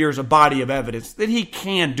 or 3 years of body of evidence that he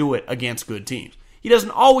can do it against good teams. He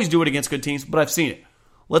doesn't always do it against good teams, but I've seen it.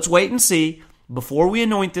 Let's wait and see before we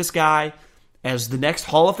anoint this guy as the next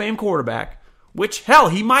Hall of Fame quarterback, which, hell,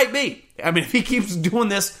 he might be. I mean, if he keeps doing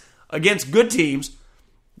this against good teams,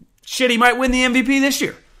 shit, he might win the MVP this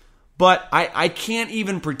year. But I can't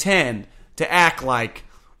even pretend to act like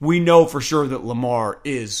we know for sure that Lamar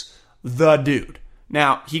is the dude.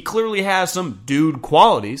 Now, he clearly has some dude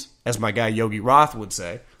qualities, as my guy Yogi Roth would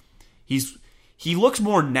say. He looks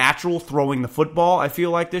more natural throwing the football, I feel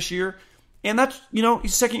like, this year. And that's, he's a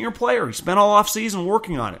second-year player. He spent all offseason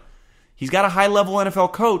working on it. He's got a high-level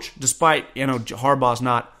NFL coach, despite, Harbaugh's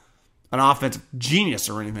not an offensive genius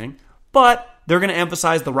or anything. But they're going to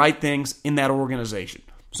emphasize the right things in that organization.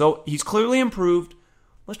 So he's clearly improved.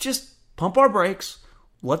 Let's just pump our brakes,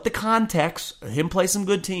 let the context, him play some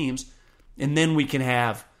good teams, and then we can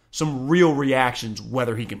have some real reactions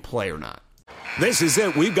whether he can play or not. This is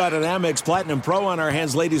it. We've got an Amex Platinum Pro on our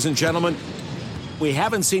hands, ladies and gentlemen. We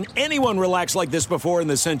haven't seen anyone relax like this before in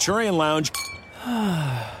the Centurion Lounge.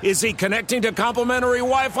 Is he connecting to complimentary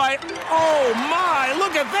Wi-Fi? Oh, my!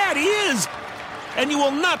 Look at that! He is! And you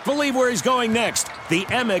will not believe where he's going next. The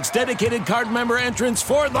Amex dedicated card member entrance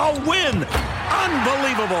for the win.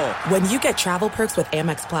 Unbelievable. When you get travel perks with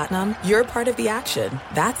Amex Platinum, you're part of the action.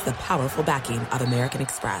 That's the powerful backing of American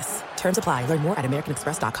Express. Terms apply. Learn more at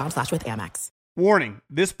americanexpress.com/withAmex. Warning,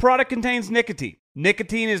 this product contains nicotine.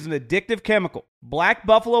 Nicotine is an addictive chemical. Black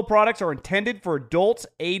Buffalo products are intended for adults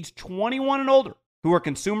aged 21 and older who are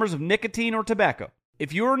consumers of nicotine or tobacco.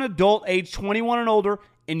 If you're an adult aged 21 and older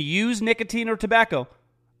and use nicotine or tobacco,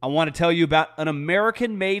 I want to tell you about an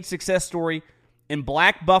American-made success story in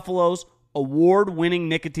Black Buffalo's award-winning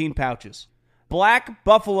nicotine pouches. Black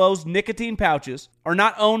Buffalo's nicotine pouches are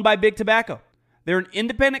not owned by Big Tobacco. They're an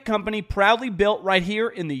independent company proudly built right here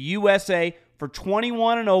in the USA for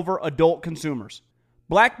 21 and over adult consumers.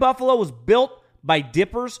 Black Buffalo was built by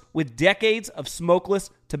dippers with decades of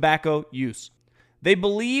smokeless tobacco use. They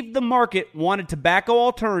believed the market wanted tobacco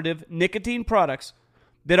alternative nicotine products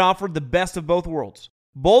that offered the best of both worlds.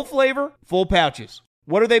 Bold flavor, full pouches.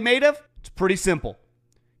 What are they made of? It's pretty simple.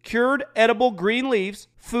 Cured edible green leaves,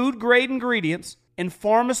 food-grade ingredients, and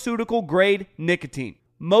pharmaceutical-grade nicotine.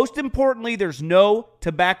 Most importantly, there's no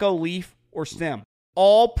tobacco leaf or stem.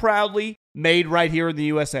 All proudly made right here in the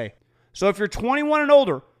USA. So if you're 21 and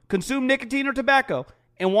older, consume nicotine or tobacco,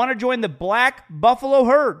 and want to join the Black Buffalo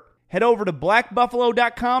herd, head over to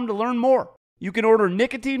blackbuffalo.com to learn more. You can order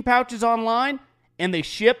nicotine pouches online, and they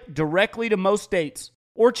ship directly to most states.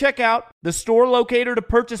 Or check out the store locator to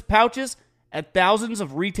purchase pouches at thousands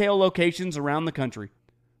of retail locations around the country.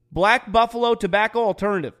 Black Buffalo Tobacco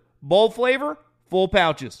Alternative. Bold flavor, full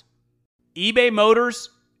pouches. eBay Motors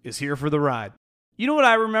is here for the ride. You know what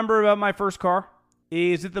I remember about my first car?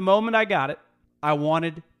 Is at the moment I got it, I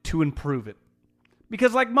wanted to improve it.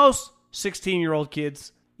 Because like most 16-year-old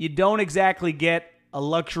kids, you don't exactly get a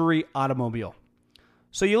luxury automobile.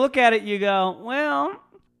 So you look at it, you go, well,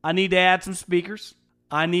 I need to add some speakers.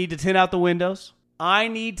 I need to tint out the windows. I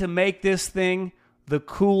need to make this thing the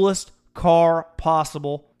coolest car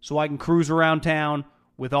possible so I can cruise around town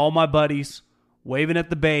with all my buddies, waving at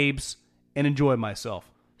the babes, and enjoy myself.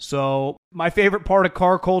 So my favorite part of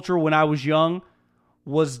car culture when I was young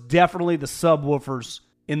was definitely the subwoofers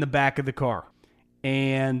in the back of the car.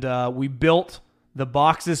 And we built the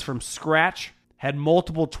boxes from scratch, had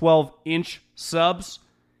multiple 12-inch subs,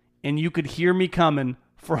 and you could hear me coming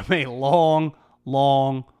from a long,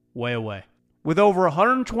 long way away. With over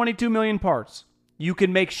 122 million parts, you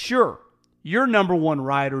can make sure your number one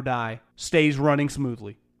ride or die stays running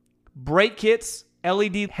smoothly. Brake kits,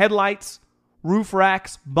 LED headlights, roof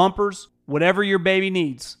racks, bumpers, whatever your baby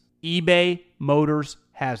needs, eBay Motors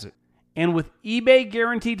has it. And with eBay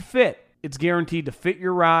Guaranteed Fit, it's guaranteed to fit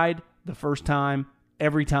your ride the first time,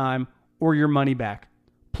 every time, or your money back.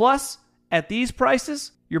 Plus, at these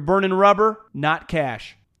prices, you're burning rubber, not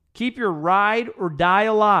cash. Keep your ride or die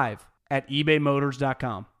alive at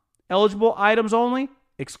ebaymotors.com. Eligible items only.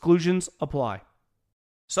 Exclusions apply.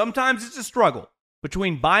 Sometimes it's a struggle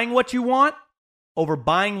between buying what you want over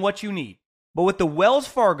buying what you need. But with the Wells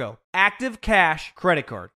Fargo Active Cash credit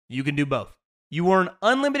card, you can do both. You earn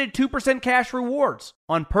unlimited 2% cash rewards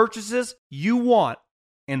on purchases you want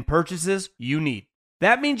and purchases you need.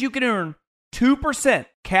 That means you can earn 2%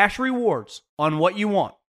 cash rewards on what you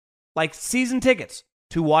want, like season tickets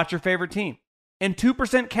to watch your favorite team, and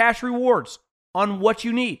 2% cash rewards on what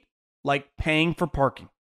you need, like paying for parking.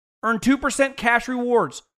 Earn 2% cash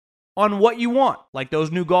rewards on what you want, like those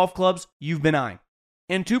new golf clubs you've been eyeing,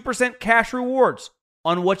 and 2% cash rewards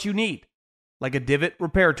on what you need, like a divot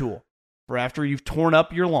repair tool for after you've torn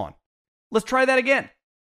up your lawn. Let's try that again.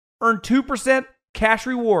 Earn 2% cash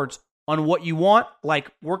rewards on what you want,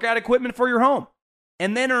 like workout equipment for your home,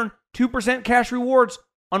 and then earn 2% cash rewards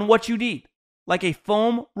on what you need, like a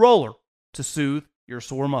foam roller to soothe your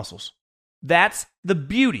sore muscles. That's the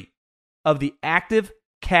beauty of the Active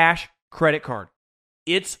Cash credit card.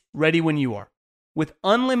 It's ready when you are. With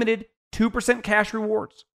unlimited 2% cash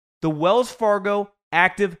rewards, the Wells Fargo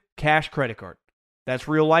Active Cash credit card. That's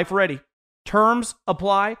real life ready. Terms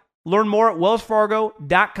apply. Learn more at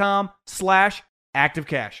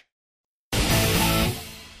wellsfargo.com/activecash.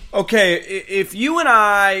 Okay, if you and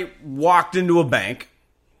I walked into a bank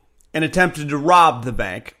and attempted to rob the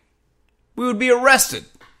bank, we would be arrested.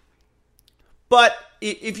 But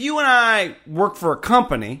if you and I work for a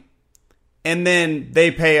company and then they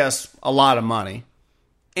pay us a lot of money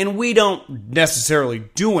and we don't necessarily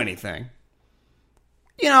do anything,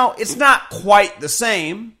 it's not quite the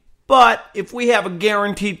same. But if we have a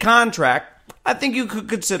guaranteed contract, I think you could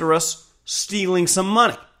consider us stealing some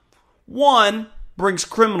money. One brings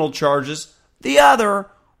criminal charges. The other,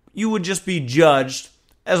 you would just be judged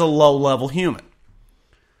as a low-level human.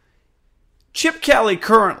 Chip Kelly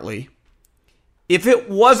currently, if it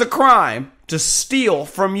was a crime to steal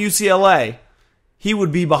from UCLA, he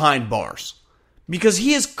would be behind bars. Because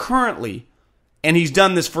he is currently, and he's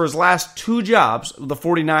done this for his last two jobs with the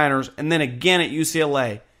 49ers and then again at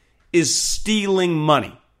UCLA, is stealing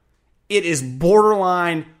money. It is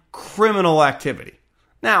borderline criminal activity.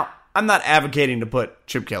 Now, I'm not advocating to put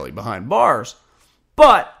Chip Kelly behind bars,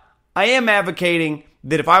 but I am advocating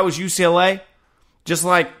that if I was UCLA, just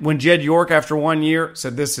like when Jed York after 1 year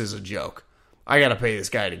said, this is a joke, I got to pay this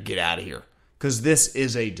guy to get out of here because this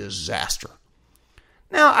is a disaster.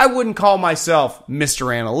 Now, I wouldn't call myself Mr.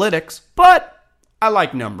 Analytics, but I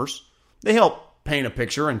like numbers. They help paint a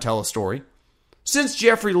picture and tell a story. Since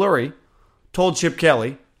Jeffrey Lurie told Chip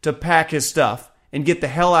Kelly to pack his stuff and get the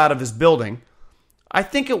hell out of his building, I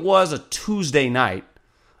think it was a Tuesday night,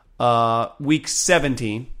 week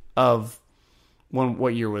 17 of,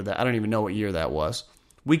 what year was that? I don't even know what year that was.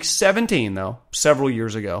 Week 17, though, several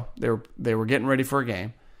years ago, they were getting ready for a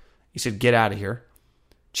game. He said, get out of here.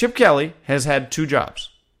 Chip Kelly has had two jobs.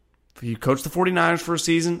 He coached the 49ers for a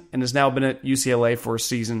season and has now been at UCLA for a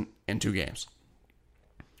season and 2 games.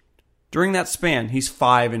 During that span, he's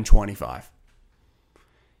 5-25.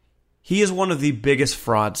 He is one of the biggest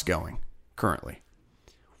frauds going currently.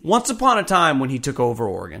 Once upon a time when he took over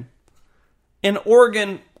Oregon, and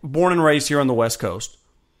Oregon, born and raised here on the West Coast,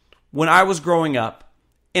 when I was growing up,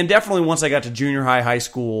 and definitely once I got to junior high, high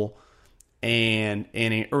school, and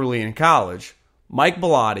early in college, Mike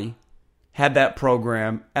Bellotti had that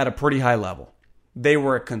program at a pretty high level. They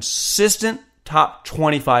were a consistent top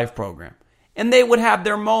 25 program. And they would have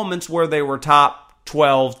their moments where they were top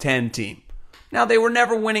 12, 10 team. Now, they were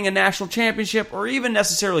never winning a national championship or even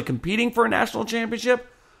necessarily competing for a national championship,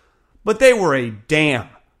 but they were a damn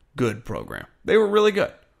good program. They were really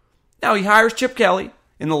good. Now, he hires Chip Kelly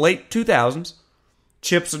in the late 2000s.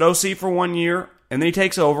 Chip's an OC for 1 year, and then he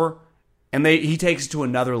takes over, and he takes it to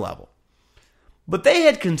another level. But they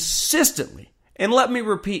had consistently, and let me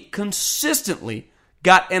repeat, consistently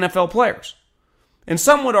got NFL players. And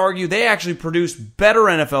some would argue they actually produced better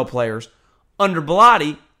NFL players under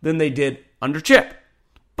Bellotti than they did under Chip.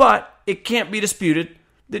 But it can't be disputed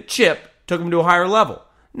that Chip took him to a higher level.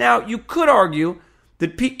 Now, you could argue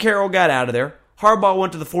that Pete Carroll got out of there, Harbaugh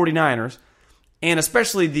went to the 49ers, and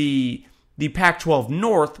especially the Pac-12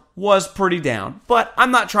 North was pretty down. But I'm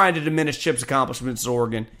not trying to diminish Chip's accomplishments at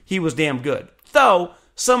Oregon. He was damn good. Though,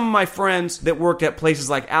 some of my friends that worked at places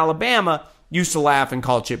like Alabama used to laugh and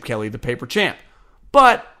call Chip Kelly the paper champ.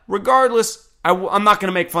 But regardless, I'm not going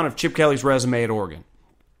to make fun of Chip Kelly's resume at Oregon.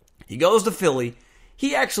 He goes to Philly.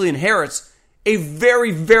 He actually inherits a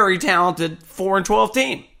very, very talented 4-12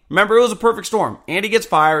 team. Remember, it was a perfect storm. Andy gets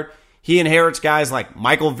fired. He inherits guys like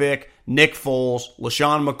Michael Vick, Nick Foles,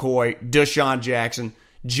 LaShawn McCoy, Deshaun Jackson,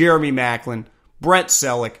 Jeremy Maclin, Brent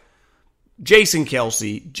Selleck, Jason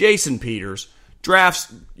Kelsey, Jason Peters,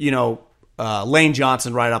 drafts, Lane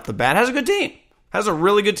Johnson right off the bat. Has a good team. Has a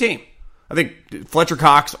really good team. I think Fletcher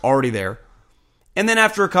Cox already there. And then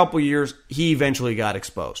after a couple years, he eventually got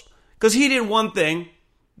exposed. Because he did one thing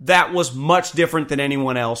that was much different than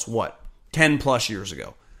anyone else, 10 plus years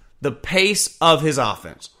ago. The pace of his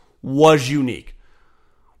offense was unique.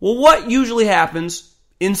 Well, what usually happens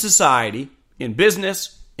in society, in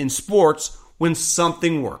business, in sports, when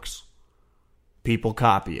something works? People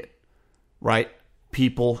copy it, right?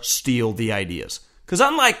 People steal the ideas. Because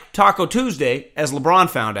unlike Taco Tuesday, as LeBron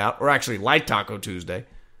found out, or actually like Taco Tuesday,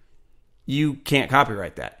 you can't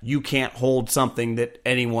copyright that. You can't hold something that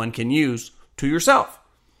anyone can use to yourself.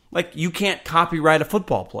 Like, you can't copyright a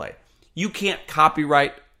football play. You can't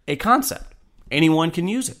copyright a concept. Anyone can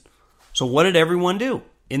use it. So what did everyone do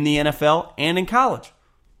in the NFL and in college?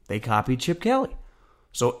 They copied Chip Kelly.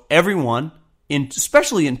 So everyone,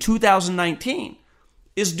 especially in 2019,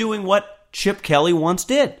 is doing what Chip Kelly once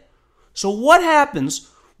did. So what happens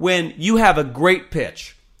when you have a great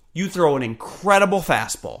pitch, you throw an incredible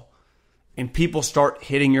fastball, and people start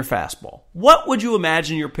hitting your fastball? What would you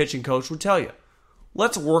imagine your pitching coach would tell you?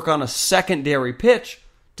 Let's work on a secondary pitch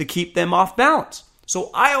to keep them off balance. So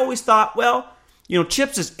I always thought,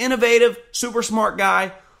 Chip's this innovative, super smart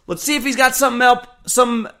guy. Let's see if he's got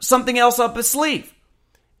something else up his sleeve.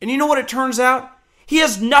 And you know what it turns out? He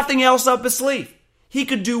has nothing else up his sleeve. He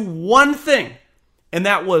could do one thing, and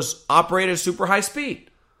that was operate at super high speed.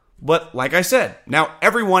 But like I said, now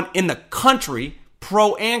everyone in the country,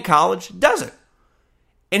 pro and college, does it.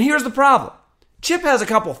 And here's the problem. Chip has a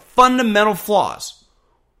couple fundamental flaws.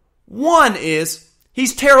 One is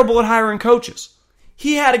he's terrible at hiring coaches.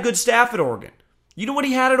 He had a good staff at Oregon. You know what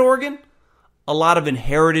he had at Oregon? A lot of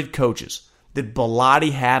inherited coaches that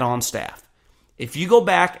Bellotti had on staff. If you go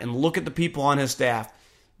back and look at the people on his staff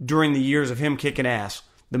during the years of him kicking ass,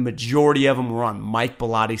 the majority of them were on Mike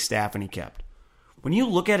Bellotti's staff, and he kept. When you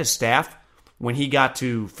look at his staff, when he got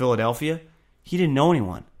to Philadelphia, he didn't know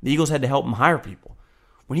anyone. The Eagles had to help him hire people.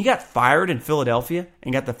 When he got fired in Philadelphia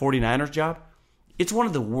and got the 49ers job, it's one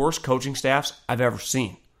of the worst coaching staffs I've ever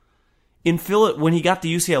seen. In Philly, when he got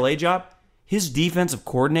the UCLA job, his defensive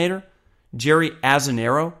coordinator, Jerry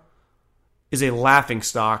Azzinaro, is a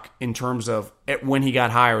laughingstock in terms of when he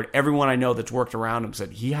got hired. Everyone I know that's worked around him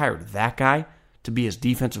said he hired that guy to be his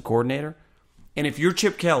defensive coordinator. And if you're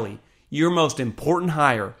Chip Kelly, your most important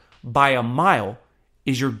hire by a mile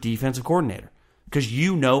is your defensive coordinator, because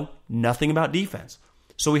you know nothing about defense.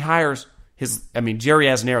 So he hires Jerry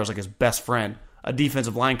Azzinaro is like his best friend, a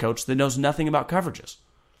defensive line coach that knows nothing about coverages.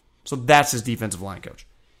 So that's his defensive line coach.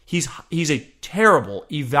 He's a terrible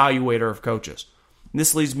evaluator of coaches. And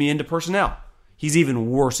this leads me into personnel. He's even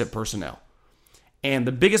worse at personnel. And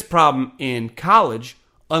the biggest problem in college,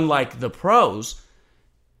 unlike the pros,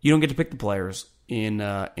 you don't get to pick the players in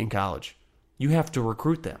college. You have to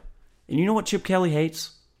recruit them. And you know what Chip Kelly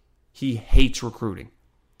hates? He hates recruiting.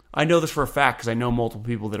 I know this for a fact because I know multiple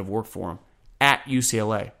people that have worked for him at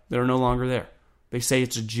UCLA that are no longer there. They say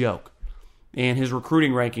it's a joke. And his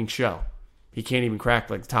recruiting rankings show he can't even crack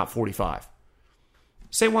the top 45.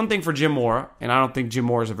 Say one thing for Jim Mora, and I don't think Jim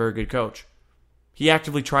Mora is a very good coach. He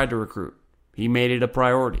actively tried to recruit. He made it a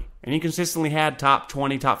priority. And he consistently had top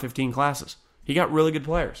 20, top 15 classes. He got really good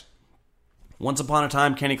players. Once upon a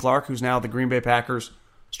time, Kenny Clark, who's now the Green Bay Packers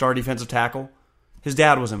star defensive tackle, his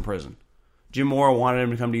dad was in prison. Jim Mora wanted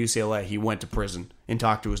him to come to UCLA. He went to prison and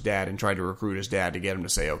talked to his dad and tried to recruit his dad to get him to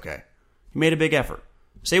say okay. He made a big effort.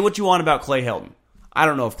 Say what you want about Clay Helton. I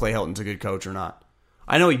don't know if Clay Helton's a good coach or not.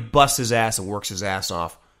 I know he busts his ass and works his ass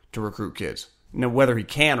off to recruit kids. Now, whether he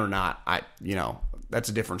can or not, that's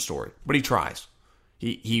a different story. But he tries.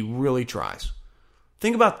 He really tries.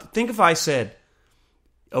 Think if I said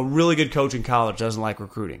a really good coach in college doesn't like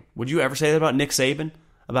recruiting. Would you ever say that about Nick Saban?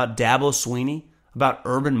 About Dabo Swinney? About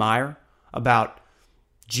Urban Meyer? About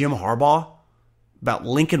Jim Harbaugh? About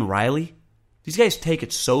Lincoln Riley? These guys take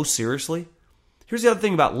it so seriously. Here's the other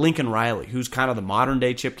thing about Lincoln Riley, who's kind of the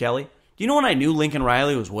modern-day Chip Kelly. Do you know when I knew Lincoln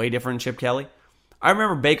Riley was way different than Chip Kelly? I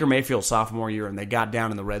remember Baker Mayfield's sophomore year, and they got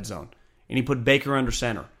down in the red zone. And he put Baker under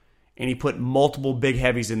center. And he put multiple big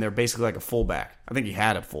heavies in there, basically like a fullback. I think he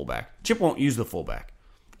had a fullback. Chip won't use the fullback.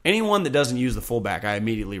 Anyone that doesn't use the fullback, I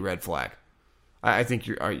immediately red flag. I think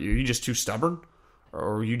are you just too stubborn?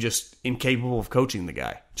 Or are you just incapable of coaching the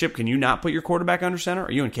guy? Chip, can you not put your quarterback under center?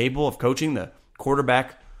 Are you incapable of coaching the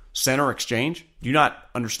quarterback-center exchange? Do you not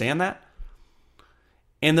understand that?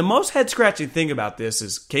 And the most head-scratching thing about this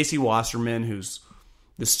is Casey Wasserman, who's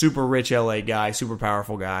the super rich LA guy, super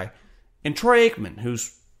powerful guy, and Troy Aikman,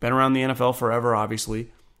 who's been around the NFL forever,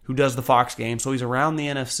 obviously, who does the Fox game, so he's around the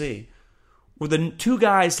NFC, were the two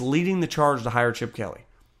guys leading the charge to hire Chip Kelly.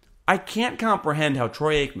 I can't comprehend how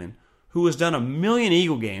Troy Aikman, who has done 1 million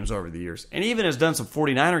Eagle games over the years, and even has done some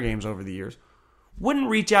 49er games over the years, wouldn't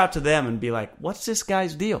reach out to them and be like, what's this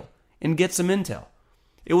guy's deal? And get some intel.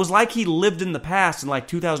 It was like he lived in the past in like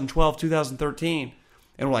 2012, 2013,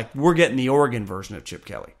 and we're like, we're getting the Oregon version of Chip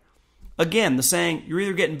Kelly. Again, the saying, you're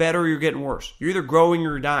either getting better or you're getting worse. You're either growing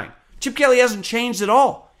or you're dying. Chip Kelly hasn't changed at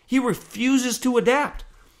all. He refuses to adapt.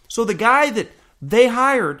 So the guy that they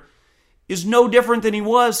hired is no different than he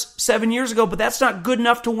was 7 years ago, but that's not good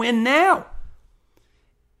enough to win now.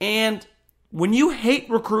 And when you hate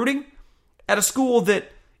recruiting at a school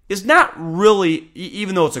that is not really,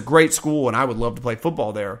 even though it's a great school and I would love to play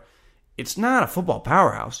football there, it's not a football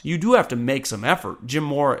powerhouse. You do have to make some effort. Jim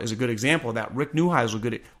Mora is a good example of that. Rick Neuheisel was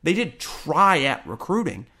good. They did try at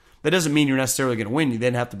recruiting. That doesn't mean you're necessarily going to win. You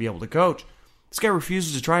then have to be able to coach. This guy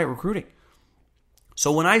refuses to try at recruiting.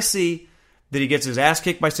 So when I see that he gets his ass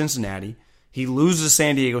kicked by Cincinnati, he loses to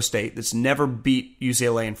San Diego State that's never beat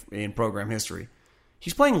UCLA in program history.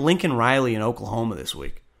 He's playing Lincoln Riley in Oklahoma this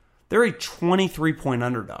week. They're a 23-point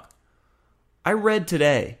underdog. I read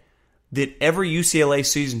today that every UCLA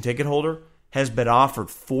season ticket holder has been offered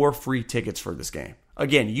 4 free tickets for this game.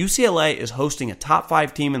 Again, UCLA is hosting a top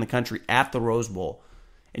 5 team in the country at the Rose Bowl.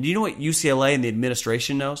 And do you know what UCLA and the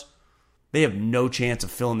administration knows? They have no chance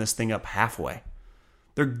of filling this thing up halfway.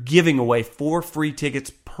 They're giving away 4 free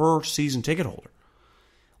tickets per season ticket holder.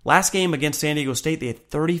 Last game against San Diego State, they had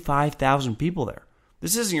 35,000 people there.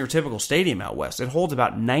 This isn't your typical stadium out west. It holds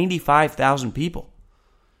about 95,000 people.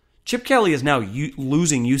 Chip Kelly is now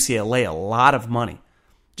losing UCLA a lot of money.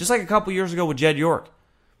 Just like a couple years ago with Jed York.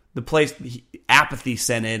 The place, apathy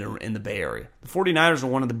set in the Bay Area. The 49ers are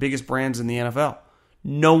one of the biggest brands in the NFL.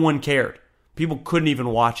 No one cared. People couldn't even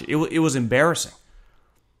watch it. It was embarrassing.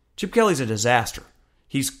 Chip Kelly's a disaster.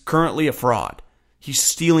 He's currently a fraud. He's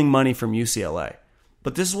stealing money from UCLA.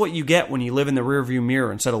 But this is what you get when you live in the rearview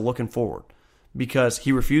mirror instead of looking forward. Because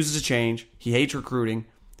he refuses to change. He hates recruiting.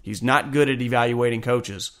 He's not good at evaluating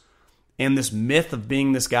coaches. And this myth of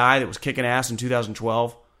being this guy that was kicking ass in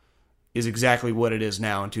 2012 is exactly what it is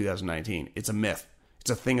now in 2019. It's a myth.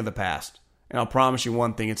 It's a thing of the past. And I'll promise you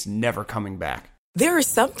one thing, it's never coming back. There are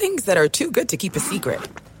some things that are too good to keep a secret.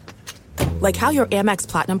 Like how your Amex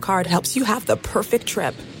Platinum card helps you have the perfect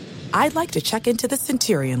trip. I'd like to check into the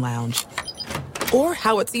Centurion Lounge. Or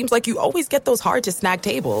how it seems like you always get those hard-to-snag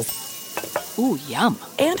tables. Ooh, yum.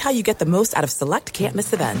 And how you get the most out of select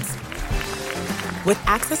can't-miss events. With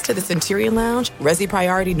access to the Centurion Lounge, Resi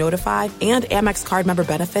Priority Notified, and Amex card member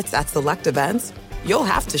benefits at select events, you'll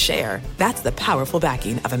have to share. That's the powerful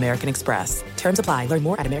backing of American Express. Terms apply. Learn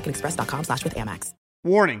more at americanexpress.com/withAmex.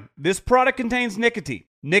 Warning, this product contains nicotine.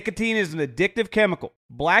 Nicotine is an addictive chemical.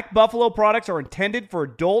 Black Buffalo products are intended for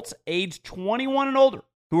adults aged 21 and older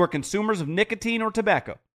who are consumers of nicotine or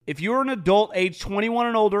tobacco. If you're an adult aged 21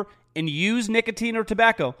 and older and use nicotine or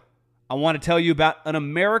tobacco, I want to tell you about an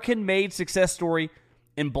American-made success story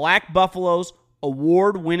in Black Buffalo's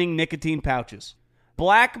award-winning nicotine pouches.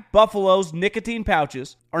 Black Buffalo's nicotine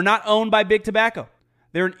pouches are not owned by Big Tobacco.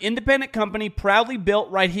 They're an independent company proudly built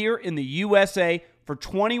right here in the USA for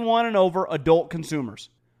 21 and over adult consumers.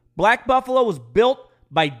 Black Buffalo was built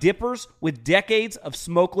by dippers with decades of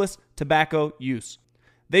smokeless tobacco use.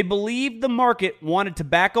 They believed the market wanted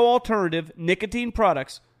tobacco alternative nicotine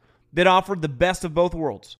products that offered the best of both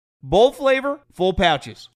worlds. Bold flavor, full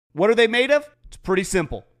pouches. What are they made of? It's pretty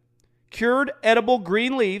simple. Cured edible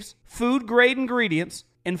green leaves, food-grade ingredients,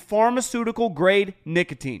 and pharmaceutical-grade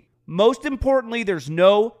nicotine. Most importantly, there's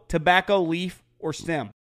no tobacco leaf or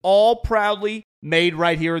stem. All proudly made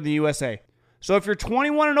right here in the USA. So if you're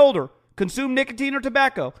 21 and older, consume nicotine or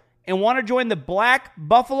tobacco, and want to join the Black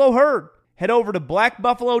Buffalo herd, head over to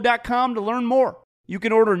blackbuffalo.com to learn more. You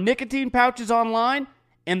can order nicotine pouches online,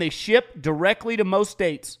 and they ship directly to most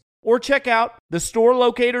states. Or check out the store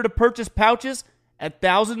locator to purchase pouches at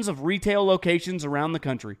thousands of retail locations around the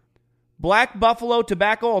country. Black Buffalo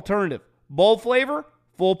Tobacco Alternative. Bold flavor,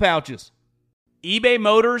 full pouches. eBay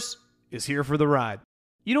Motors is here for the ride.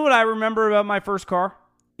 You know what I remember about my first car?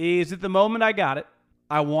 Is at the moment I got it,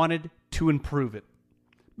 I wanted to improve it.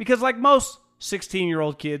 Because like most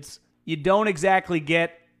 16-year-old kids, you don't exactly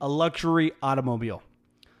get a luxury automobile.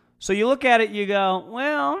 So you look at it, you go,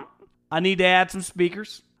 well, I need to add some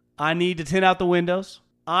speakers. I need to tint out the windows.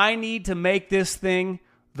 I need to make this thing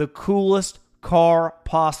the coolest car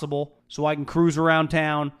possible so I can cruise around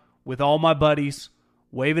town with all my buddies,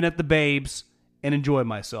 waving at the babes, and enjoy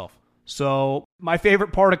myself. So my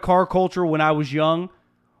favorite part of car culture when I was young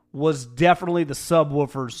was definitely the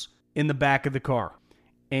subwoofers in the back of the car.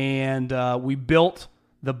 And we built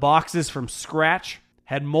the boxes from scratch,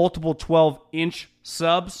 had multiple 12-inch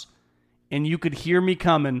subs, and you could hear me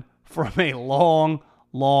coming from a long,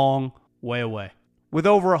 long way away. With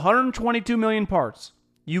over 122 million parts,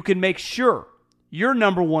 you can make sure your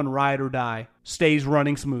number one ride or die stays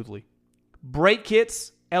running smoothly. Brake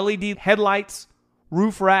kits, LED headlights,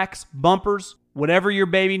 roof racks, bumpers, whatever your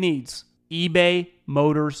baby needs, eBay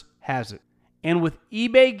Motors has it. And with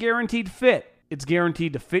eBay Guaranteed Fit, it's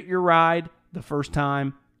guaranteed to fit your ride the first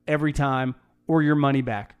time, every time, or your money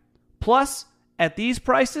back. Plus, at these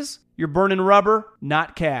prices, you're burning rubber,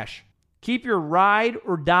 not cash. Keep your ride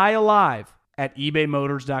or die alive at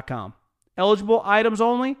ebaymotors.com. Eligible items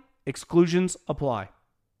only. Exclusions apply.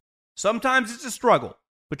 Sometimes it's a struggle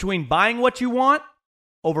between buying what you want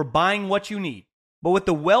over buying what you need. But with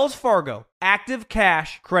the Wells Fargo Active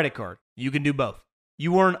Cash credit card, you can do both.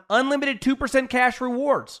 You earn unlimited 2% cash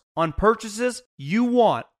rewards on purchases you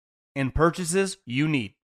want and purchases you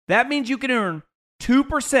need. That means you can earn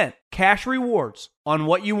 2% cash rewards on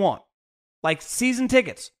what you want, like season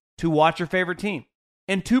tickets to watch your favorite team,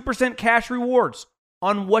 and 2% cash rewards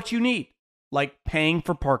on what you need, like paying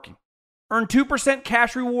for parking. Earn 2%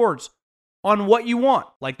 cash rewards on what you want,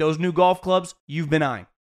 like those new golf clubs you've been eyeing,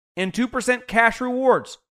 and 2% cash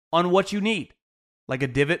rewards on what you need, like a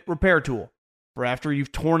divot repair tool for after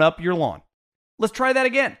you've torn up your lawn. Let's try that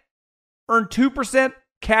again. Earn 2%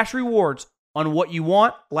 cash rewards on what you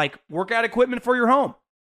want, like workout equipment for your home,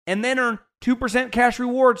 and then earn 2% cash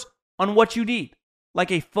rewards on what you need,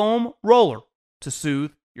 like a foam roller to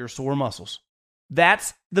soothe your sore muscles.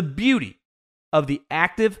 That's the beauty of the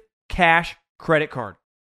Active Cash credit card.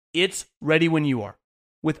 It's ready when you are.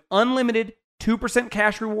 With unlimited 2%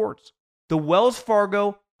 cash rewards, the Wells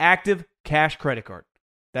Fargo Active Cash credit card.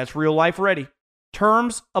 That's real life ready.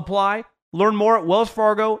 Terms apply. Learn more at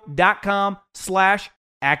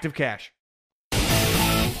wellsfargo.com/activecash.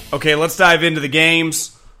 Okay, let's dive into the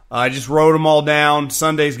games. I just wrote them all down,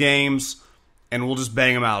 Sunday's games, and we'll just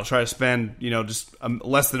bang them out. I'll try to spend, just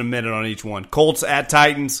less than a minute on each one. Colts at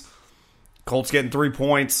Titans. Colts getting 3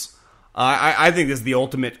 points. I think this is the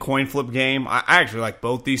ultimate coin flip game. I actually like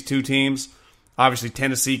both these two teams. Obviously,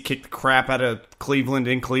 Tennessee kicked the crap out of Cleveland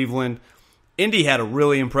in Cleveland. Indy had a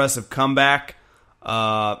really impressive comeback.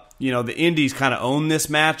 The Indies kind of own this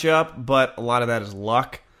matchup, but a lot of that is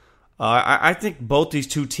luck. I think both these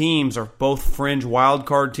two teams are both fringe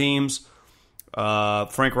wildcard teams.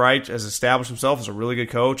 Frank Reich has established himself as a really good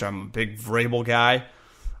coach. I'm a big Vrabel guy.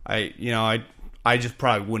 I just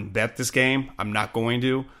probably wouldn't bet this game. I'm not going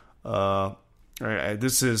to.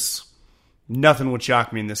 This is nothing would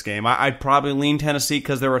shock me in this game. I'd probably lean Tennessee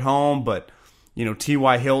because they're at home, but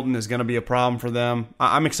T.Y. Hilton is going to be a problem for them.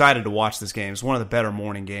 I'm excited to watch this game. It's one of the better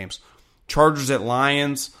morning games. Chargers at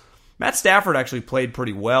Lions. Matt Stafford actually played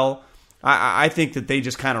pretty well. I think that they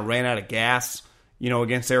just kind of ran out of gas,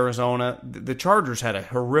 against Arizona. The Chargers had a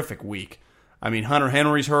horrific week. I mean, Hunter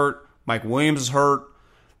Henry's hurt. Mike Williams is hurt.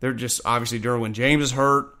 They're just, obviously, Derwin James is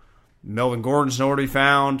hurt. Melvin Gordon's nowhere to be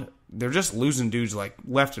found. They're just losing dudes like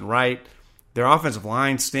left and right. Their offensive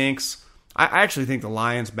line stinks. I actually think the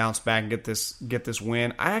Lions bounce back and get this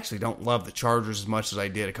win. I actually don't love the Chargers as much as I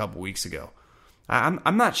did a couple weeks ago.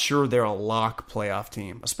 I'm not sure they're a lock playoff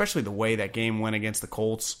team, especially the way that game went against the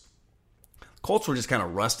Colts. Colts were just kind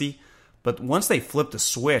of rusty, but once they flipped the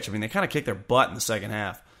switch, they kind of kicked their butt in the second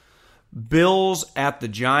half. Bills at the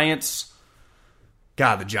Giants.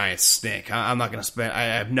 God, the Giants stink. I'm not going to spend. I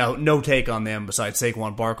have no take on them besides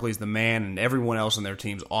Saquon Barkley's the man, and everyone else on their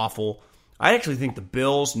team's awful. I actually think the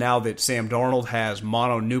Bills, now that Sam Darnold has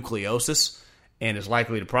mononucleosis and is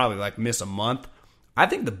likely to probably miss a month, I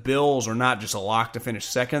think the Bills are not just a lock to finish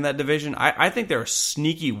second in that division. I think they're a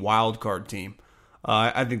sneaky wild card team.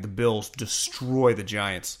 I think the Bills destroy the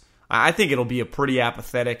Giants. I think it'll be a pretty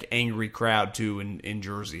apathetic, angry crowd, too, in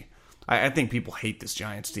Jersey. I think people hate this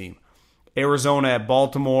Giants team. Arizona at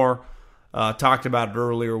Baltimore. Talked about it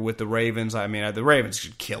earlier with the Ravens. The Ravens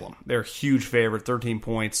should kill them. They're a huge favorite, 13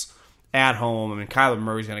 points. at home. I mean, Kyler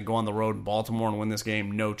Murray's going to go on the road in Baltimore and win this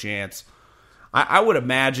game. No chance. I would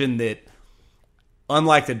imagine that,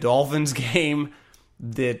 unlike the Dolphins game,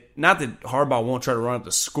 that not that Harbaugh won't try to run up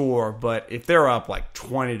the score, but if they're up like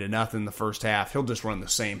 20-0 in the first half, he'll just run the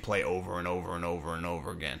same play over and over and over and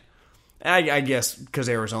over again. And I guess because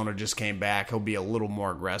Arizona just came back, he'll be a little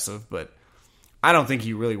more aggressive, but I don't think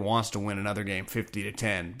he really wants to win another game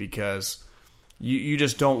 50-10 because you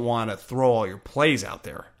just don't want to throw all your plays out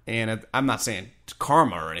there. And I'm not saying it's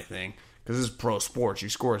karma or anything, because this is pro sports. You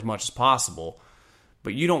score as much as possible.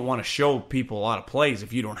 But you don't want to show people a lot of plays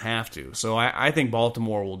if you don't have to. So I think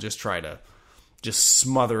Baltimore will just try to just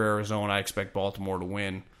smother Arizona. I expect Baltimore to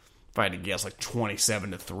win, if I had to guess, like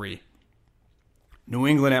 27-3. New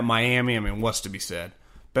England at Miami, I mean, what's to be said?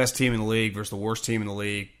 Best team in the league versus the worst team in the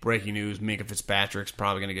league. Breaking news, Minkah Fitzpatrick's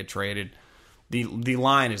probably going to get traded. The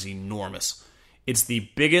line is enormous. It's the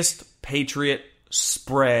biggest Patriot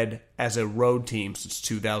spread as a road team since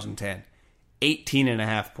 2010.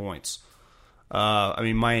 18.5 points. I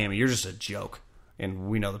mean, Miami, you're just a joke. And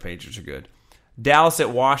we know the Patriots are good. Dallas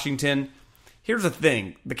at Washington. Here's the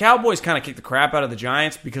thing. The Cowboys kind of kicked the crap out of the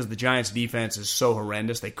Giants because the Giants' defense is so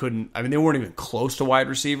horrendous. They weren't even close to wide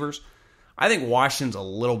receivers. I think Washington's a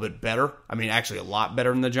little bit better. I mean, actually a lot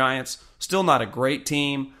better than the Giants. Still not a great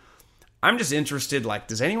team. I'm just interested, like,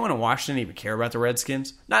 does anyone in Washington even care about the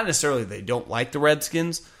Redskins? Not necessarily they don't like the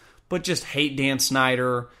Redskins, but just hate Dan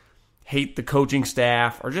Snyder, hate the coaching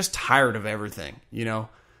staff, or just tired of everything, you know?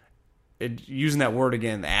 Using that word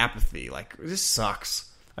again, the apathy, like, this sucks.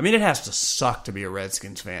 I mean, it has to suck to be a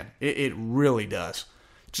Redskins fan. It really does.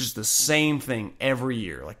 It's just the same thing every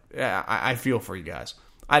year. Like, I feel for you guys.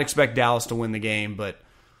 I'd expect Dallas to win the game, but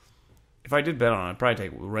if I did bet on it, I'd probably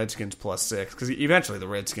take Redskins +6, because eventually the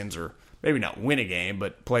Redskins are maybe not win a game,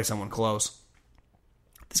 but play someone close.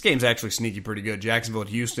 This game's actually sneaky pretty good. Jacksonville at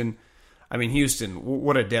Houston. I mean, Houston,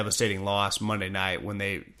 what a devastating loss Monday night when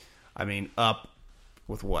they, up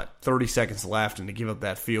with 30 seconds left and to give up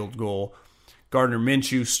that field goal. Gardner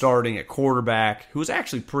Minshew starting at quarterback, who was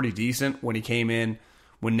actually pretty decent when he came in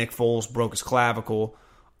when Nick Foles broke his clavicle.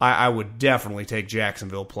 I would definitely take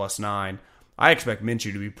Jacksonville +9. I expect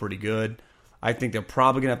Minshew to be pretty good. I think they're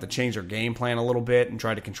probably going to have to change their game plan a little bit and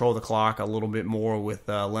try to control the clock a little bit more with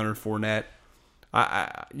Leonard Fournette.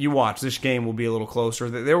 You watch, this game will be a little closer.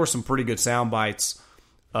 There were some pretty good sound bites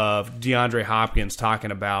of DeAndre Hopkins talking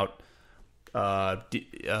about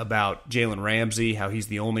Jalen Ramsey, how he's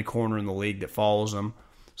the only corner in the league that follows him.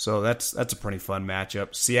 So that's a pretty fun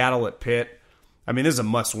matchup. Seattle at Pitt. I mean, this is a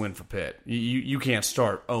must-win for Pitt. You can't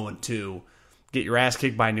start 0-2, get your ass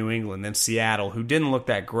kicked by New England, then Seattle, who didn't look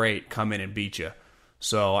that great, come in and beat you.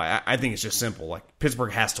 So I think it's just simple. Like,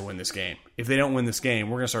 Pittsburgh has to win this game. If they don't win this game,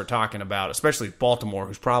 we're going to start talking about, especially Baltimore,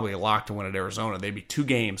 who's probably a lock to win at Arizona. They'd be 2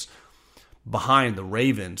 games behind the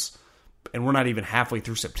Ravens, and we're not even halfway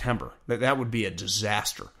through September. That would be a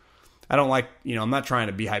disaster. I don't like, I'm not trying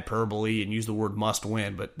to be hyperbole and use the word must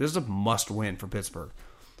win, but this is a must win for Pittsburgh.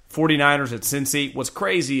 49ers at Cincy. What's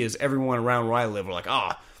crazy is everyone around where I live are like,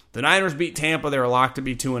 the Niners beat Tampa, they're locked to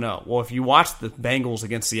be 2-0. Well, if you watch the Bengals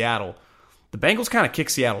against Seattle, the Bengals kind of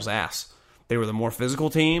kicked Seattle's ass. They were the more physical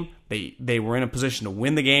team. They were in a position to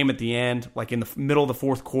win the game at the end, like in the middle of the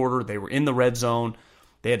fourth quarter. They were in the red zone.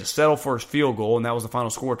 They had to settle for a field goal, and that was the final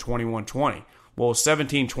score, 21-20. Well,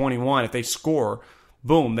 17-21, if they score,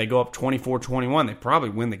 boom, they go up 24-21. They probably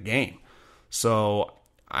win the game. So,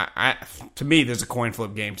 to me, there's a coin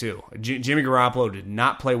flip game, too. Jimmy Garoppolo did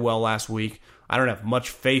not play well last week. I don't have much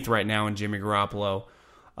faith right now in Jimmy Garoppolo.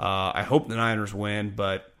 I hope the Niners win,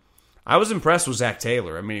 but I was impressed with Zach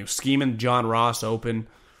Taylor. I mean, he was scheming John Ross open.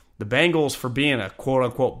 The Bengals, for being a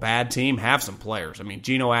quote-unquote bad team, have some players. I mean,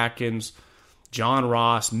 Geno Atkins, John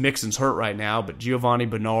Ross, Mixon's hurt right now, but Giovanni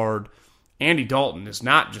Bernard, Andy Dalton is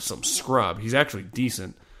not just some scrub. He's actually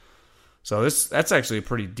decent. So that's actually a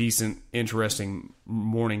pretty decent, interesting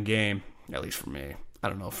morning game, at least for me. I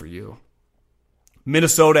don't know for you.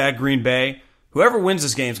 Minnesota at Green Bay. Whoever wins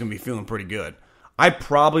this game is going to be feeling pretty good. I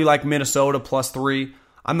probably like Minnesota +3.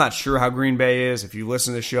 I'm not sure how Green Bay is. If you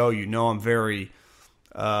listen to the show, you know I'm very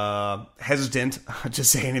hesitant to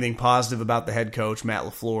say anything positive about the head coach, Matt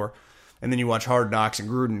LaFleur. And then you watch Hard Knocks and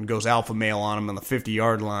Gruden goes alpha male on him on the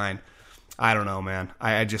 50-yard line. I don't know, man.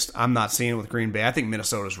 I'm not seeing it with Green Bay. I think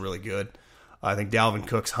Minnesota's really good. I think Dalvin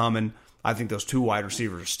Cook's humming. I think those 2 wide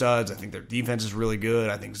receivers are studs. I think their defense is really good.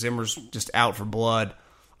 I think Zimmer's just out for blood.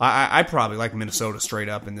 I probably like Minnesota straight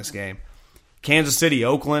up in this game. Kansas City,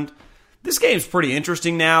 Oakland. This game's pretty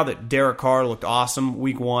interesting now that Derek Carr looked awesome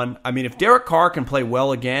week 1. I mean, if Derek Carr can play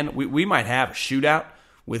well again, we might have a shootout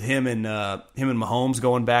with him and Mahomes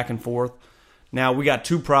going back and forth. Now, we got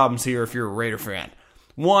two problems here if you're a Raider fan.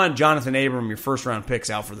 One, Jonathan Abram, your first-round pick's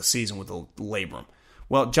out for the season with a labrum.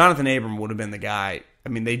 Well, Jonathan Abram would have been the guy. I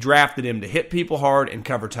mean, they drafted him to hit people hard and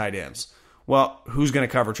cover tight ends. Well, who's going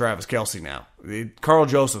to cover Travis Kelce now? Carl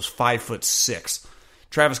Joseph's 5'6".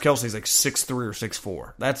 Travis Kelce's like 6'3" or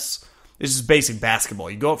 6'4". This is basic basketball.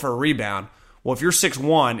 You go up for a rebound. Well, if you're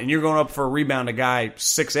 6'1" and you're going up for a rebound to a guy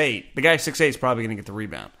 6'8", the guy 6'8" is probably going to get the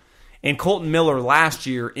rebound. And Colton Miller last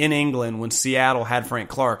year in England when Seattle had Frank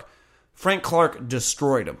Clark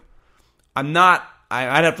destroyed him.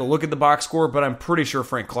 I'd have to look at the box score, but I'm pretty sure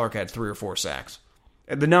Frank Clark had 3 or 4 sacks.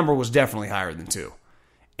 The number was definitely higher than 2.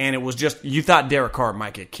 And it was just, you thought Derek Carr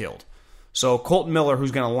might get killed. So Colton Miller,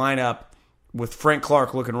 who's going to line up with Frank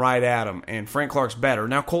Clark looking right at him, and Frank Clark's better.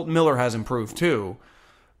 Now, Colton Miller has improved too,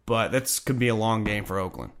 but that could be a long game for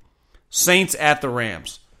Oakland. Saints at the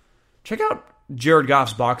Rams. Check out Jared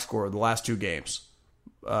Goff's box score of the last 2 games.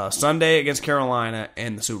 Sunday against Carolina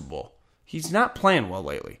and the Super Bowl. He's not playing well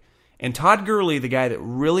lately. And Todd Gurley, the guy that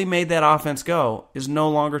really made that offense go, is no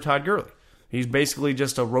longer Todd Gurley. He's basically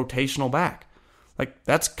just a rotational back. Like,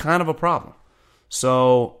 that's kind of a problem.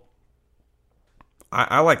 So,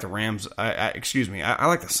 I like the Rams. I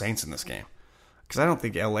like the Saints in this game. Because I don't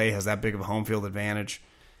think LA has that big of a home field advantage.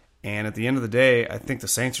 And at the end of the day, I think the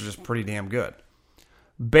Saints are just pretty damn good.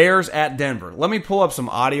 Bears at Denver. Let me pull up some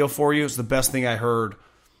audio for you. It's the best thing I heard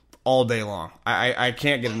all day long. I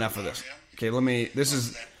can't get enough of this. Okay, this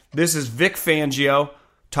is Vic Fangio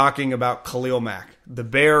talking about Khalil Mack. The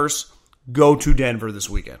Bears go to Denver this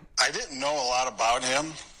weekend. I didn't know a lot about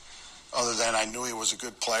him other than I knew he was a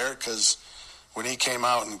good player because when he came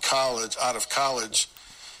out of college,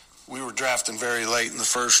 we were drafting very late in the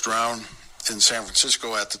first round in San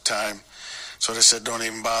Francisco at the time. So they said, don't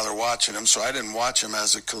even bother watching him. So I didn't watch him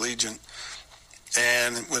as a collegiate.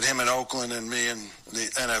 And with him in Oakland and me in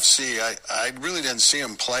the NFC, I really didn't see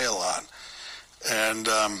him play a lot. And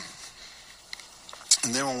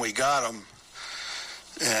then when we got him,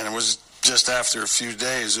 and it was just after a few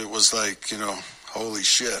days, it was like, holy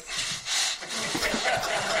shit.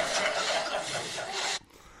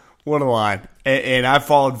 What a line. And I've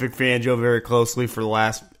followed Vic Fangio very closely for the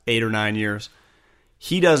last 8 or 9 years.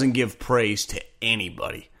 He doesn't give praise to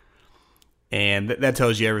anybody. And that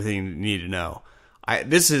tells you everything you need to know. I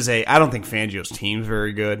don't think Fangio's team's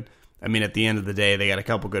very good. I mean, at the end of the day, they got a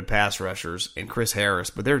couple good pass rushers and Chris Harris,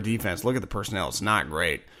 but their defense, look at the personnel, it's not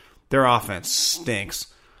great. Their offense stinks.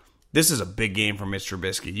 This is a big game for Mitch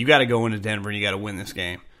Trubisky. You got to go into Denver and you got to win this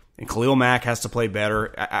game. And Khalil Mack has to play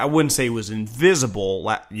better. I wouldn't say he was invisible,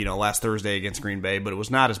 last Thursday against Green Bay, but it was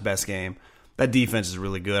not his best game. That defense is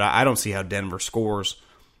really good. I don't see how Denver scores.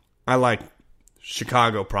 I like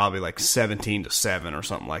Chicago probably like 17-7 or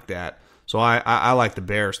something like that. So I like the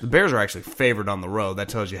Bears. The Bears are actually favored on the road. That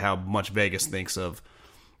tells you how much Vegas thinks of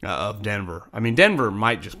Denver. I mean, Denver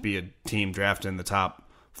might just be a team drafted in the top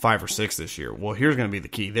 5 or 6 this year. Well, here's going to be the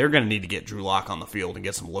key. They're going to need to get Drew Lock on the field and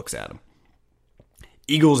get some looks at him.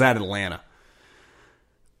 Eagles at Atlanta.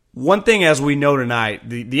 One thing, as we know tonight,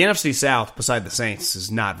 the NFC South, beside the Saints, is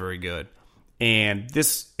not very good. And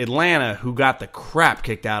this Atlanta, who got the crap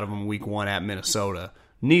kicked out of them week 1 at Minnesota,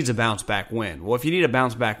 needs a bounce-back win. Well, if you need a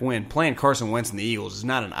bounce-back win, playing Carson Wentz and the Eagles is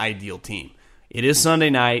not an ideal team. It is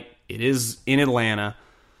Sunday night. It is in Atlanta.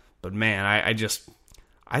 But, man,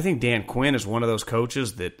 I think Dan Quinn is one of those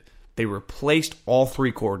coaches that they replaced all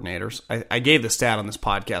 3 coordinators. I gave the stat on this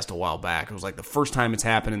podcast a while back. It was like the first time it's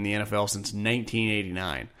happened in the NFL since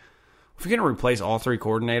 1989. If you're going to replace all 3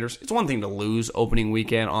 coordinators, it's one thing to lose opening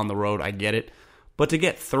weekend on the road. I get it. But to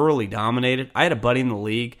get thoroughly dominated, I had a buddy in the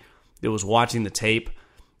league that was watching the tape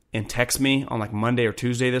and text me on like Monday or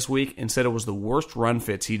Tuesday this week and said it was the worst run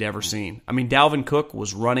fits he'd ever seen. I mean, Dalvin Cook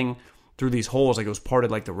was running through these holes like it was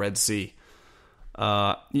parted like the Red Sea.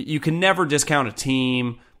 You can never discount a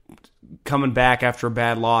team coming back after a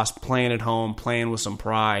bad loss, playing at home, playing with some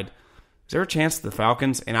pride. Is there a chance the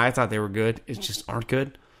Falcons, and I thought they were good, just aren't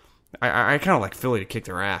good? I kind of like Philly to kick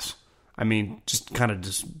their ass. I mean, just kind of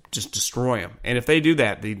just destroy them. And if they do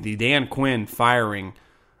that, the Dan Quinn firing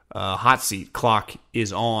hot seat clock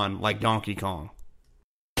is on like Donkey Kong.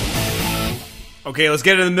 Okay, let's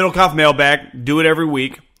get into the Middlecoff mailbag. Do it every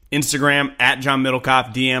week. Instagram, at John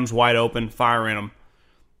Middlecoff, DMs wide open, fire in them,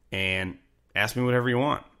 and ask me whatever you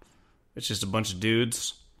want. It's just a bunch of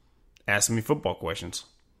dudes asking me football questions.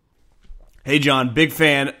 Hey, John, big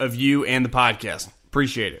fan of you and the podcast.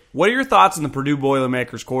 Appreciate it. What are your thoughts on the Purdue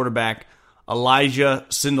Boilermakers quarterback, Elijah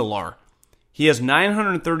Sindelar? He has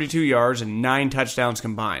 932 yards and 9 touchdowns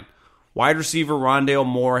combined. Wide receiver Rondale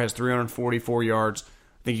Moore has 344 yards.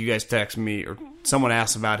 I think you guys texted me, or someone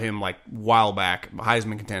asked about him like a while back,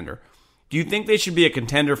 Heisman contender. Do you think they should be a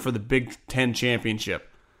contender for the Big Ten championship?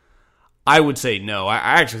 I would say no. I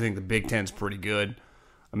actually think the Big Ten's pretty good.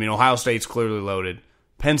 I mean, Ohio State's clearly loaded.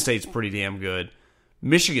 Penn State's pretty damn good.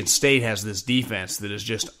 Michigan State has this defense that is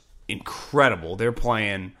just incredible. They're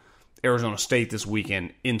playing Arizona State this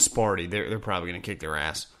weekend in Sparty. They're probably going to kick their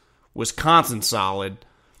ass. Wisconsin's solid.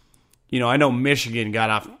 I know Michigan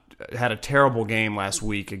had a terrible game last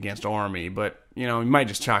week against Army, but you might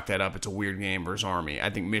just chalk that up. It's a weird game versus Army. I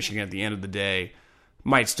think Michigan at the end of the day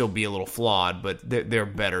might still be a little flawed, but they're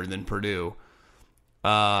better than Purdue.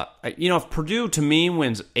 If Purdue, to me,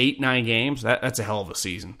 wins 8-9 games, that's a hell of a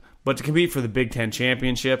season. But to compete for the Big Ten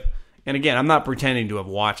championship, and again, I'm not pretending to have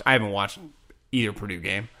watched. I haven't watched either Purdue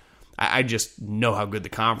game. I just know how good the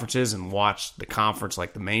conference is and watch the conference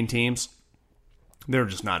like the main teams. They're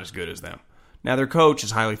just not as good as them. Now, their coach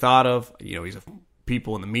is highly thought of.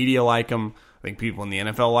 People in the media like him. I think people in the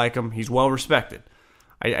NFL like him. He's well respected.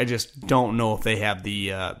 I just don't know if they have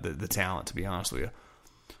the talent, to be honest with you.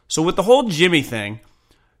 So with the whole Jimmy thing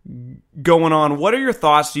going on, what are your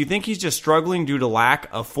thoughts? Do you think he's just struggling due to lack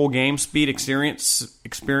of full game speed experience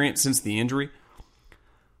since the injury?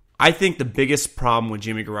 I think the biggest problem with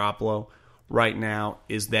Jimmy Garoppolo right now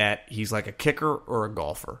is that he's like a kicker or a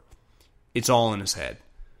golfer. It's all in his head.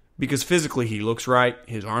 Because physically he looks right,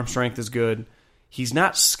 his arm strength is good, he's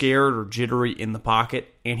not scared or jittery in the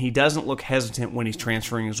pocket, and he doesn't look hesitant when he's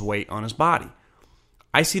transferring his weight on his body.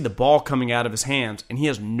 I see the ball coming out of his hands, and he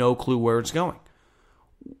has no clue where it's going.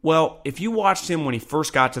 Well, if you watched him when he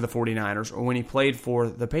first got to the 49ers or when he played for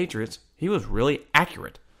the Patriots, he was really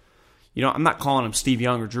accurate. I'm not calling him Steve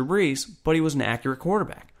Young or Drew Brees, but he was an accurate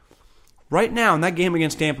quarterback. Right now, in that game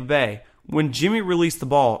against Tampa Bay, when Jimmy released the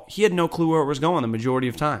ball, he had no clue where it was going the majority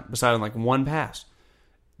of time, besides like one pass.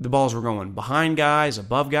 The balls were going behind guys,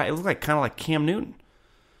 above guys. It looked kind of like Cam Newton.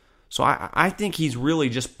 So I think he's really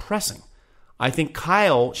just pressing. I think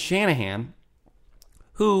Kyle Shanahan,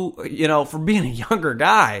 who, for being a younger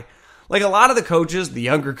guy, like a lot of the coaches, the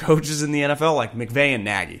younger coaches in the NFL, like McVay and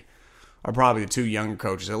Nagy, are probably the two younger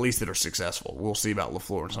coaches, at least that are successful. We'll see about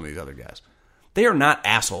LaFleur and some of these other guys. They are not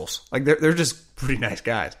assholes. Like, they're just pretty nice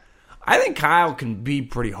guys. I think Kyle can be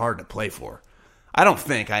pretty hard to play for. I don't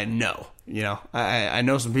think. I know. I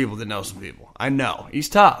know some people that know some people. I know. He's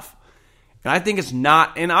tough. And I think it's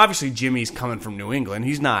not, and obviously Jimmy's coming from New England.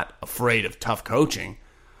 He's not afraid of tough coaching.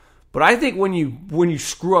 But I think when you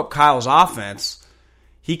screw up Kyle's offense,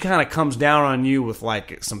 he kind of comes down on you with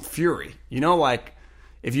like some fury. Like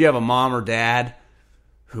if you have a mom or dad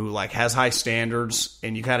who like has high standards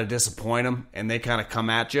and you kind of disappoint them and they kind of come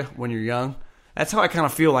at you when you're young. That's how I kind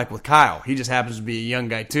of feel like with Kyle. He just happens to be a young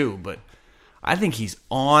guy too, but I think he's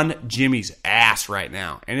on Jimmy's ass right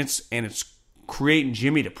now, and it's creating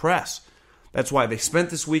Jimmy to press. That's why they spent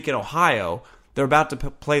this week in Ohio. They're about to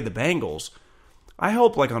play the Bengals. I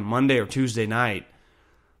hope like on Monday or Tuesday night,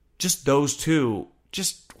 just those two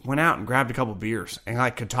just went out and grabbed a couple beers and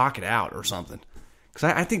like could talk it out or something. Because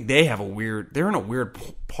I think they're in a weird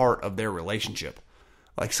part of their relationship.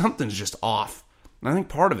 Like something's just off. And I think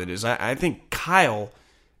part of it is I think Kyle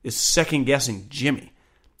is second-guessing Jimmy.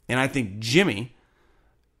 And I think Jimmy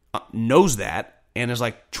knows that and is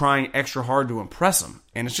like trying extra hard to impress him.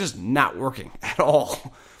 And it's just not working at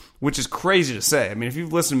all, which is crazy to say. I mean, if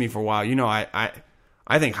you've listened to me for a while,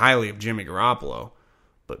 I think highly of Jimmy Garoppolo.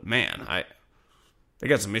 But man, they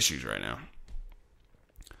got some issues right now.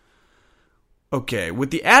 Okay,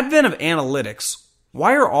 with the advent of analytics,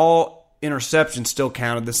 why are all interceptions still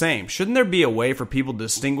counted the same? Shouldn't there be a way for people to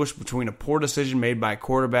distinguish between a poor decision made by a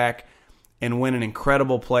quarterback and when an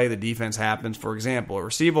incredible play the defense happens? For example, a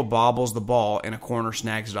receiver bobbles the ball and a corner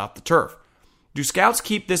snags it off the turf. Do scouts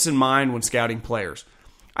keep this in mind when scouting players?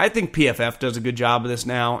 I think PFF does a good job of this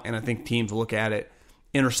now, and I think teams look at it.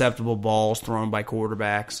 Interceptable balls thrown by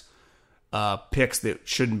quarterbacks, picks that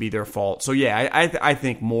shouldn't be their fault. So yeah, I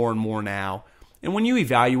think more and more now. And when you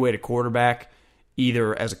evaluate a quarterback,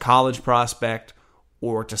 either as a college prospect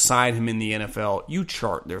or to sign him in the NFL, you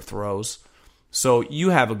chart their throws. So you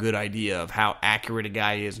have a good idea of how accurate a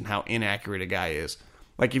guy is and how inaccurate a guy is.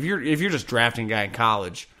 Like if you're just drafting a guy in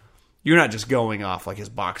college, you're not just going off like his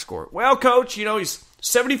box score. Well, coach, he's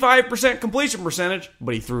 75% completion percentage,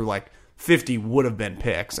 but he threw like 50 would have been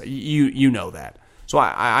picks. You know that. So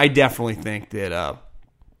I definitely think that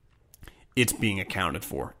it's being accounted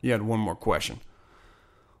for. You had one more question.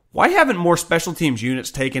 Why haven't more special teams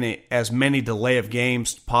units taken as many delay of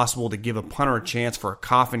games possible to give a punter a chance for a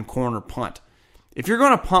coffin corner punt? If you're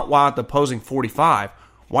going to punt while at the opposing 45,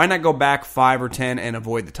 why not go back 5 or 10 and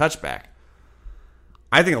avoid the touchback?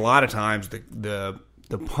 I think a lot of times the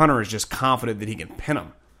punter is just confident that he can pin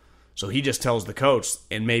them. So he just tells the coach,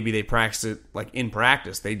 and maybe they practice it like in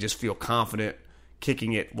practice. They just feel confident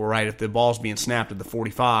kicking it right if the ball's being snapped at the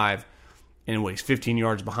 45 and he's 15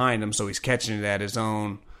 yards behind him, so he's catching it at his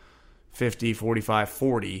own 50, 45,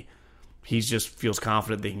 40. He just feels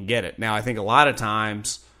confident they can get it. Now, I think a lot of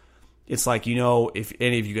times it's like, if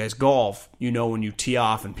any of you guys golf, when you tee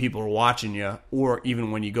off and people are watching you, or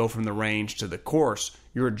even when you go from the range to the course,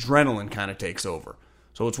 your adrenaline kind of takes over.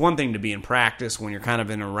 So it's one thing to be in practice when you're kind of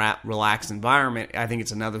in a relaxed environment. I think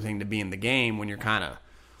it's another thing to be in the game when you're kind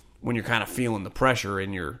of feeling the pressure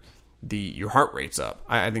and your heart rate's up.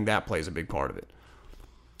 I think that plays a big part of it.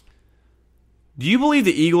 Do you believe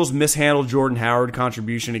the Eagles mishandled Jordan Howard's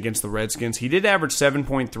contribution against the Redskins? He did average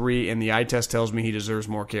 7.3, and the eye test tells me he deserves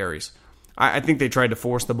more carries. I think they tried to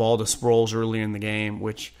force the ball to Sproles earlier in the game,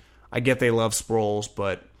 which I get they love Sproles,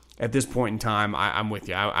 but at this point in time, I'm with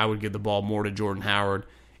you. I would give the ball more to Jordan Howard,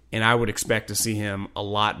 and I would expect to see him a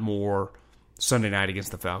lot more Sunday night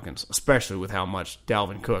against the Falcons, especially with how much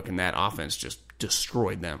Dalvin Cook and that offense just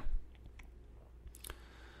destroyed them.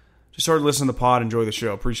 Just started listening to the pod. Enjoy the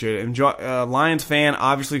show. Appreciate it. Lions fan,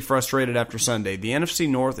 obviously frustrated after Sunday. The NFC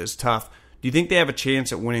North is tough. Do you think they have a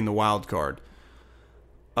chance at winning the wild card?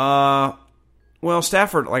 Well,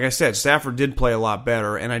 Stafford, like I said, Stafford did play a lot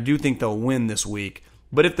better, and I do think they'll win this week.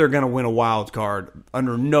 But if they're going to win a wild card,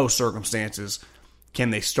 under no circumstances can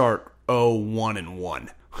they start 0-1-1.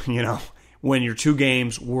 When your two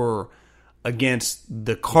games were against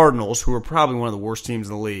the Cardinals, who are probably one of the worst teams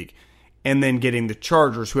in the league, and then getting the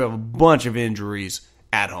Chargers, who have a bunch of injuries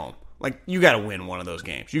at home. Like, you got to win one of those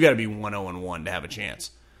games. You got to be 1-0-1 to have a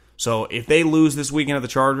chance. So if they lose this weekend at the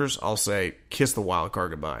Chargers, I'll say kiss the wild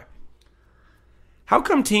card goodbye. How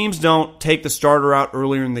come teams don't take the starter out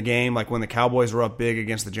earlier in the game, like when the Cowboys were up big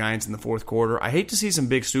against the Giants in the fourth quarter? I hate to see some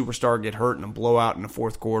big superstar get hurt in a blowout in the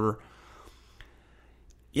fourth quarter.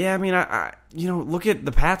 Yeah, I mean, I look at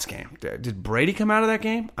the Pats game. Did Brady come out of that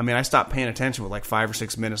game? I mean, I stopped paying attention with like 5 or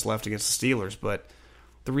 6 minutes left against the Steelers, but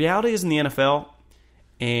the reality is in the NFL,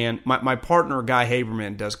 and my partner, Guy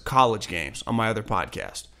Haberman, does college games on my other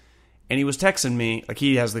podcast, and he was texting me, like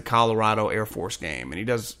he has the Colorado Air Force game, and he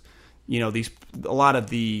does, a lot of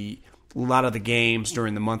the games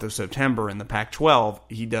during the month of September in the Pac-12,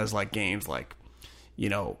 he does like games like,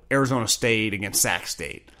 Arizona State against Sac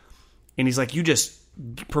State, and he's like,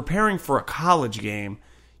 preparing for a college game,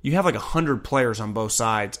 you have like 100 players on both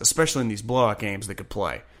sides, especially in these blowout games that could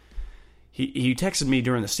play. He texted me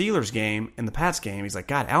during the Steelers game and the Pats game. He's like,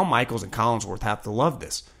 God, Al Michaels and Collinsworth have to love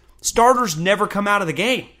this. Starters never come out of the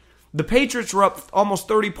game. The Patriots were up almost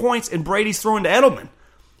 30 points and Brady's throwing to Edelman.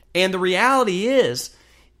 And the reality is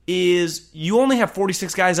you only have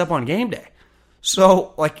 46 guys up on game day.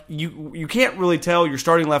 So like you can't really tell your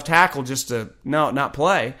starting left tackle just to not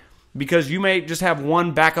play, because you may just have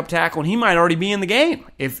one backup tackle and he might already be in the game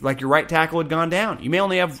if like your right tackle had gone down. You may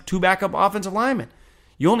only have 2 backup offensive linemen.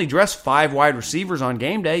 You only dress 5 wide receivers on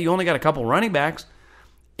game day. You only got a couple running backs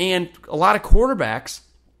and a lot of quarterbacks,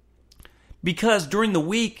 because during the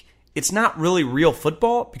week it's not really real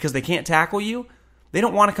football because they can't tackle you. They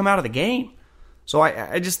don't want to come out of the game. So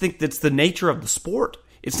I just think that's the nature of the sport.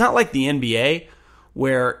 It's not like the NBA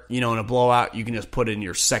where, in a blowout you can just put in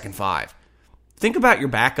your second 5. Think about your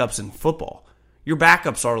backups in football. Your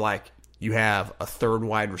backups are like, you have a 3rd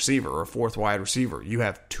wide receiver or a 4th wide receiver. You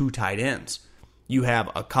have 2 tight ends. You have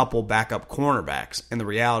a couple backup cornerbacks. And the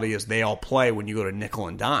reality is they all play when you go to nickel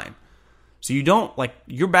and dime. So you don't,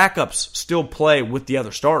 your backups still play with the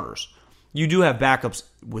other starters. You do have backups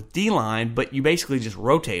with D-line, but you basically just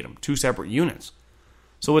rotate them, 2 separate units.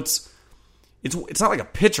 So it's not like a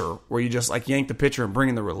pitcher where you just yank the pitcher and bring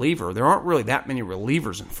in the reliever. There aren't really that many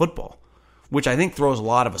relievers in football, which I think throws a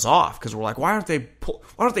lot of us off, because we're like, why don't they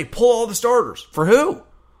pull all the starters? For who?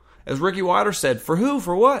 As Ricky Watters said, for who?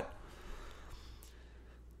 For what?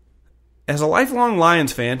 As a lifelong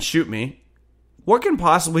Lions fan, shoot me. What can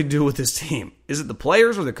possibly do with this team? Is it the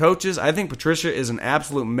players or the coaches? I think Patricia is an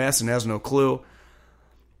absolute mess and has no clue.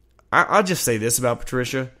 I'll just say this about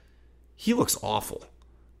Patricia. He looks awful.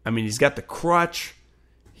 I mean, he's got the crutch.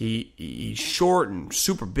 He's short and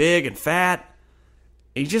super big and fat.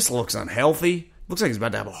 He just looks unhealthy. Looks like he's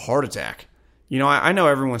about to have a heart attack. I know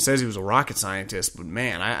everyone says he was a rocket scientist, but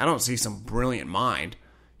man, I don't see some brilliant mind.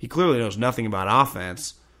 He clearly knows nothing about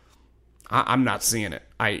offense. I'm not seeing it.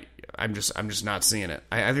 I'm just not seeing it.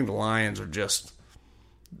 I think the Lions are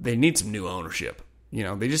they need some new ownership.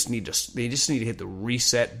 They just need to hit the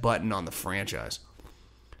reset button on the franchise.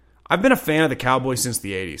 I've been a fan of the Cowboys since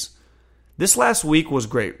the 80s. This last week was a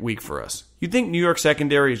great week for us. You think New York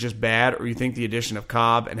secondary is just bad, or you think the addition of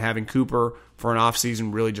Cobb and having Cooper for an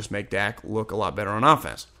offseason really just make Dak look a lot better on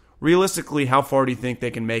offense? realistically, how far do you think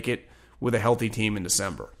they can make it with a healthy team in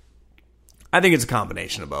December? I think it's a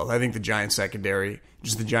combination of both. I think the Giants secondary,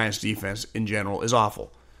 just the Giants defense in general, is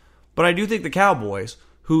awful. But I do think the Cowboys,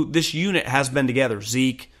 who this unit has been together,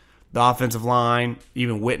 Zeke, the offensive line,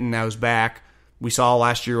 even Witten now is back. We saw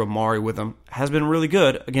last year Amari with them, has been really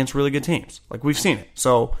good against really good teams. Like, we've seen it.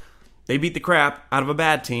 So they beat the crap out of a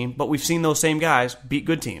bad team, but we've seen those same guys beat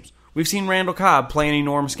good teams. We've seen Randall Cobb play in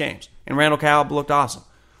enormous games, and Randall Cobb looked awesome.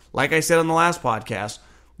 Like I said on the last podcast,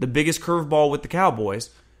 the biggest curveball with the Cowboys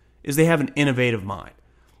is they have an innovative mind.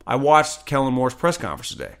 I watched Kellen Moore's press conference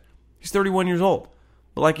today. He's 31 years old.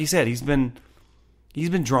 But like he said, he's been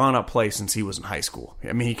drawing up plays since he was in high school.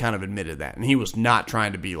 I mean, he kind of admitted that. And he was not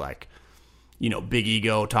trying to be like, big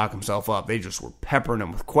ego, talk himself up. They just were peppering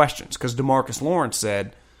him with questions. Because DeMarcus Lawrence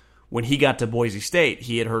said when he got to Boise State,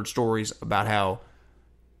 he had heard stories about how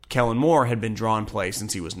Kellen Moore had been drawing plays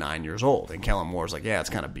since he was 9 years old. And Kellen Moore's like, yeah, it's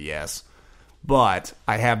kind of BS. But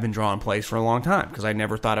I have been drawing plays for a long time because I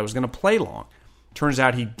never thought I was going to play long. Turns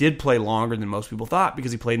out he did play longer than most people thought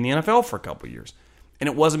because he played in the NFL for a couple of years. And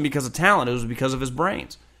it wasn't because of talent, it was because of his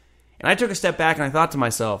brains. And I took a step back and I thought to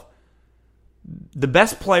myself, the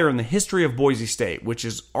best player in the history of Boise State, which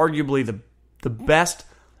is arguably the best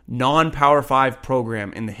non-Power 5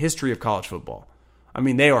 program in the history of college football. I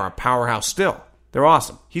mean, they are a powerhouse still. They're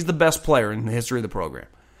awesome. He's the best player in the history of the program.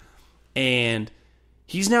 And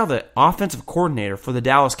he's now the offensive coordinator for the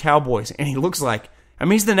Dallas Cowboys, and he looks like,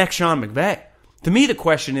 he's the next Sean McVay. To me, the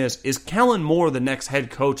question is Kellen Moore the next head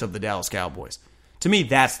coach of the Dallas Cowboys? To me,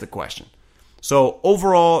 that's the question. So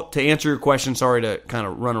overall, to answer your question, sorry to kind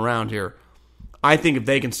of run around here, I think if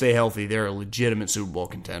they can stay healthy, they're a legitimate Super Bowl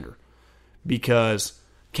contender because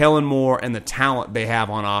Kellen Moore and the talent they have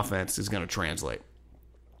on offense is going to translate.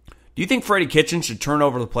 Do you think Freddie Kitchens should turn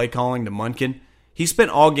over the play calling to Munkin? He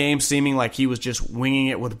spent all game seeming like he was just winging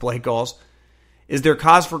it with play calls. Is there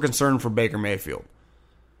cause for concern for Baker Mayfield?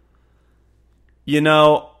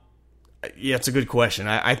 Yeah, it's a good question.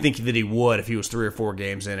 I think that he would if he was 3 or 4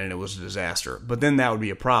 games in and it was a disaster. But then that would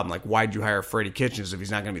be a problem. Like, why'd you hire Freddie Kitchens if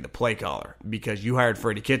he's not going to be the play caller? Because you hired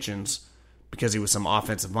Freddie Kitchens because he was some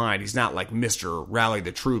offensive mind. He's not like Mr. Rally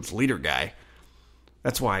the Troops leader guy.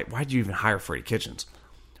 That's why'd you even hire Freddie Kitchens?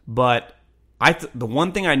 But the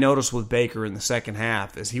one thing I noticed with Baker in the second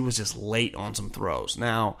half is he was just late on some throws.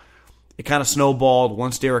 Now, it kind of snowballed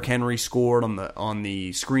once Derrick Henry scored on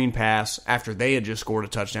the screen pass after they had just scored a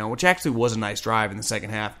touchdown, which actually was a nice drive in the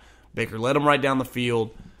second half. Baker led him right down the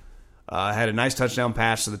field, had a nice touchdown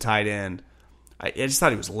pass to the tight end. I just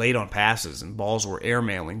thought he was late on passes and balls were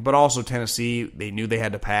airmailing. But also Tennessee, they knew they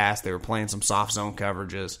had to pass. They were playing some soft zone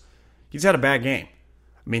coverages. He just had a bad game.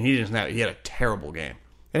 He had a terrible game.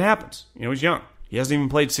 It happens. He's young. He hasn't even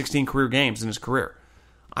played 16 career games in his career.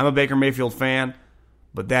 I'm a Baker Mayfield fan.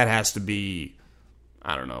 But that has to be,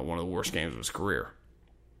 one of the worst games of his career.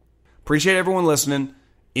 Appreciate everyone listening.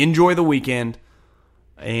 Enjoy the weekend.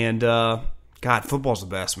 And, God, football's the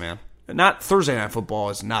best, man. Not Thursday Night Football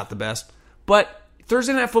is not the best. But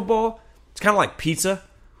Thursday Night Football, it's kind of like pizza,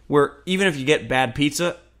 where even if you get bad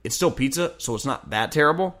pizza, it's still pizza, so it's not that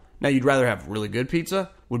terrible. Now, you'd rather have really good pizza,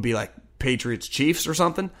 would be like Patriots Chiefs or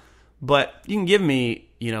something. But you can give me,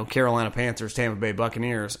 Carolina Panthers, Tampa Bay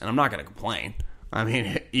Buccaneers, and I'm not going to complain.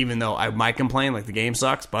 Even though I might complain, like the game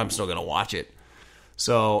sucks, but I'm still going to watch it.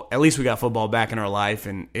 So at least we got football back in our life,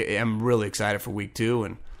 and I'm really excited for week 2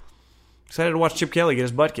 and excited to watch Chip Kelly get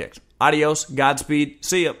his butt kicked. Adios, Godspeed,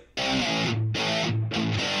 see ya.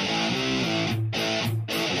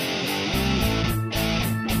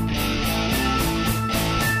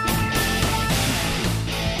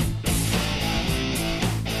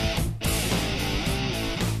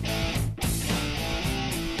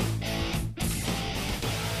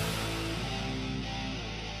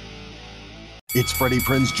 It's Freddie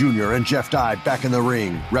Prinze Jr. and Jeff Dye back in the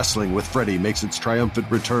ring. Wrestling with Freddie makes its triumphant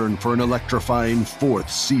return for an electrifying 4th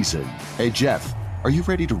season. Hey, Jeff, are you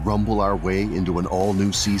ready to rumble our way into an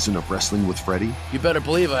all-new season of Wrestling with Freddie? You better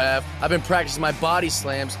believe I have. I've been practicing my body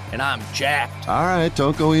slams, and I'm jacked. All right,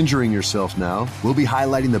 don't go injuring yourself now. We'll be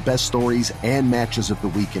highlighting the best stories and matches of the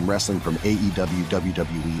week in wrestling from AEW,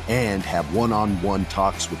 WWE, and have one-on-one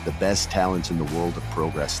talks with the best talents in the world of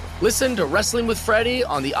pro wrestling. Listen to Wrestling with Freddie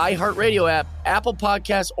on the iHeartRadio app, Apple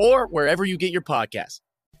Podcasts, or wherever you get your podcasts.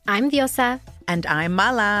 I'm Diosa. And I'm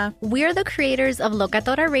Mala. We're the creators of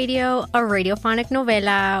Locatora Radio, a radiophonic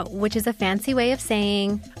novela, which is a fancy way of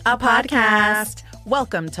saying a podcast.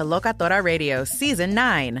 Welcome to Locatora Radio Season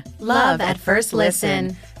 9. Love at First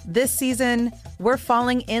Listen. This season, We're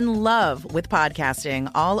falling in love with podcasting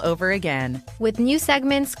all over again. With new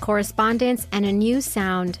segments, correspondence, and a new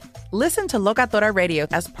sound. Listen to Locatora Radio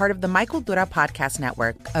as part of the Michael Dura Podcast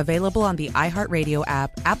Network. Available on the iHeartRadio app,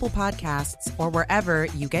 Apple Podcasts, or wherever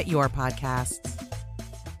you get your podcasts.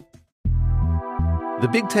 The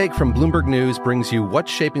Big Take from Bloomberg News brings you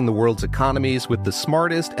what's shaping the world's economies with the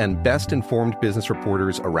smartest and best-informed business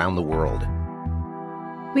reporters around the world.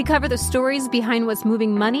 We cover the stories behind what's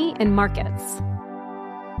moving money and markets,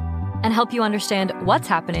 and help you understand what's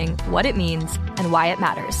happening, what it means, and why it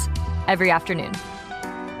matters every afternoon.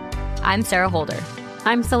 I'm Sarah Holder.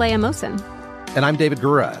 I'm Saleha Mohsin. And I'm David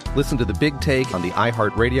Gura. Listen to The Big Take on the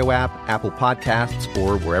iHeartRadio app, Apple Podcasts,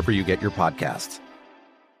 or wherever you get your podcasts.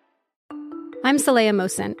 I'm Saleha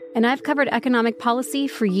Mohsin, and I've covered economic policy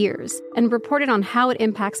for years and reported on how it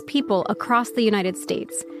impacts people across the United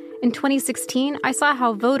States. In 2016, I saw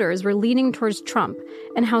how voters were leaning towards Trump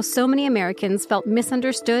and how so many Americans felt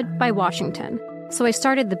misunderstood by Washington. So I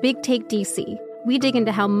started The Big Take DC. We dig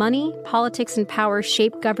into how money, politics, and power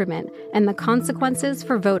shape government and the consequences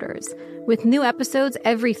for voters. With new episodes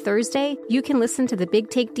every Thursday, you can listen to The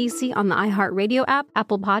Big Take DC on the iHeartRadio app,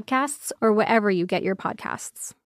 Apple Podcasts, or wherever you get your podcasts.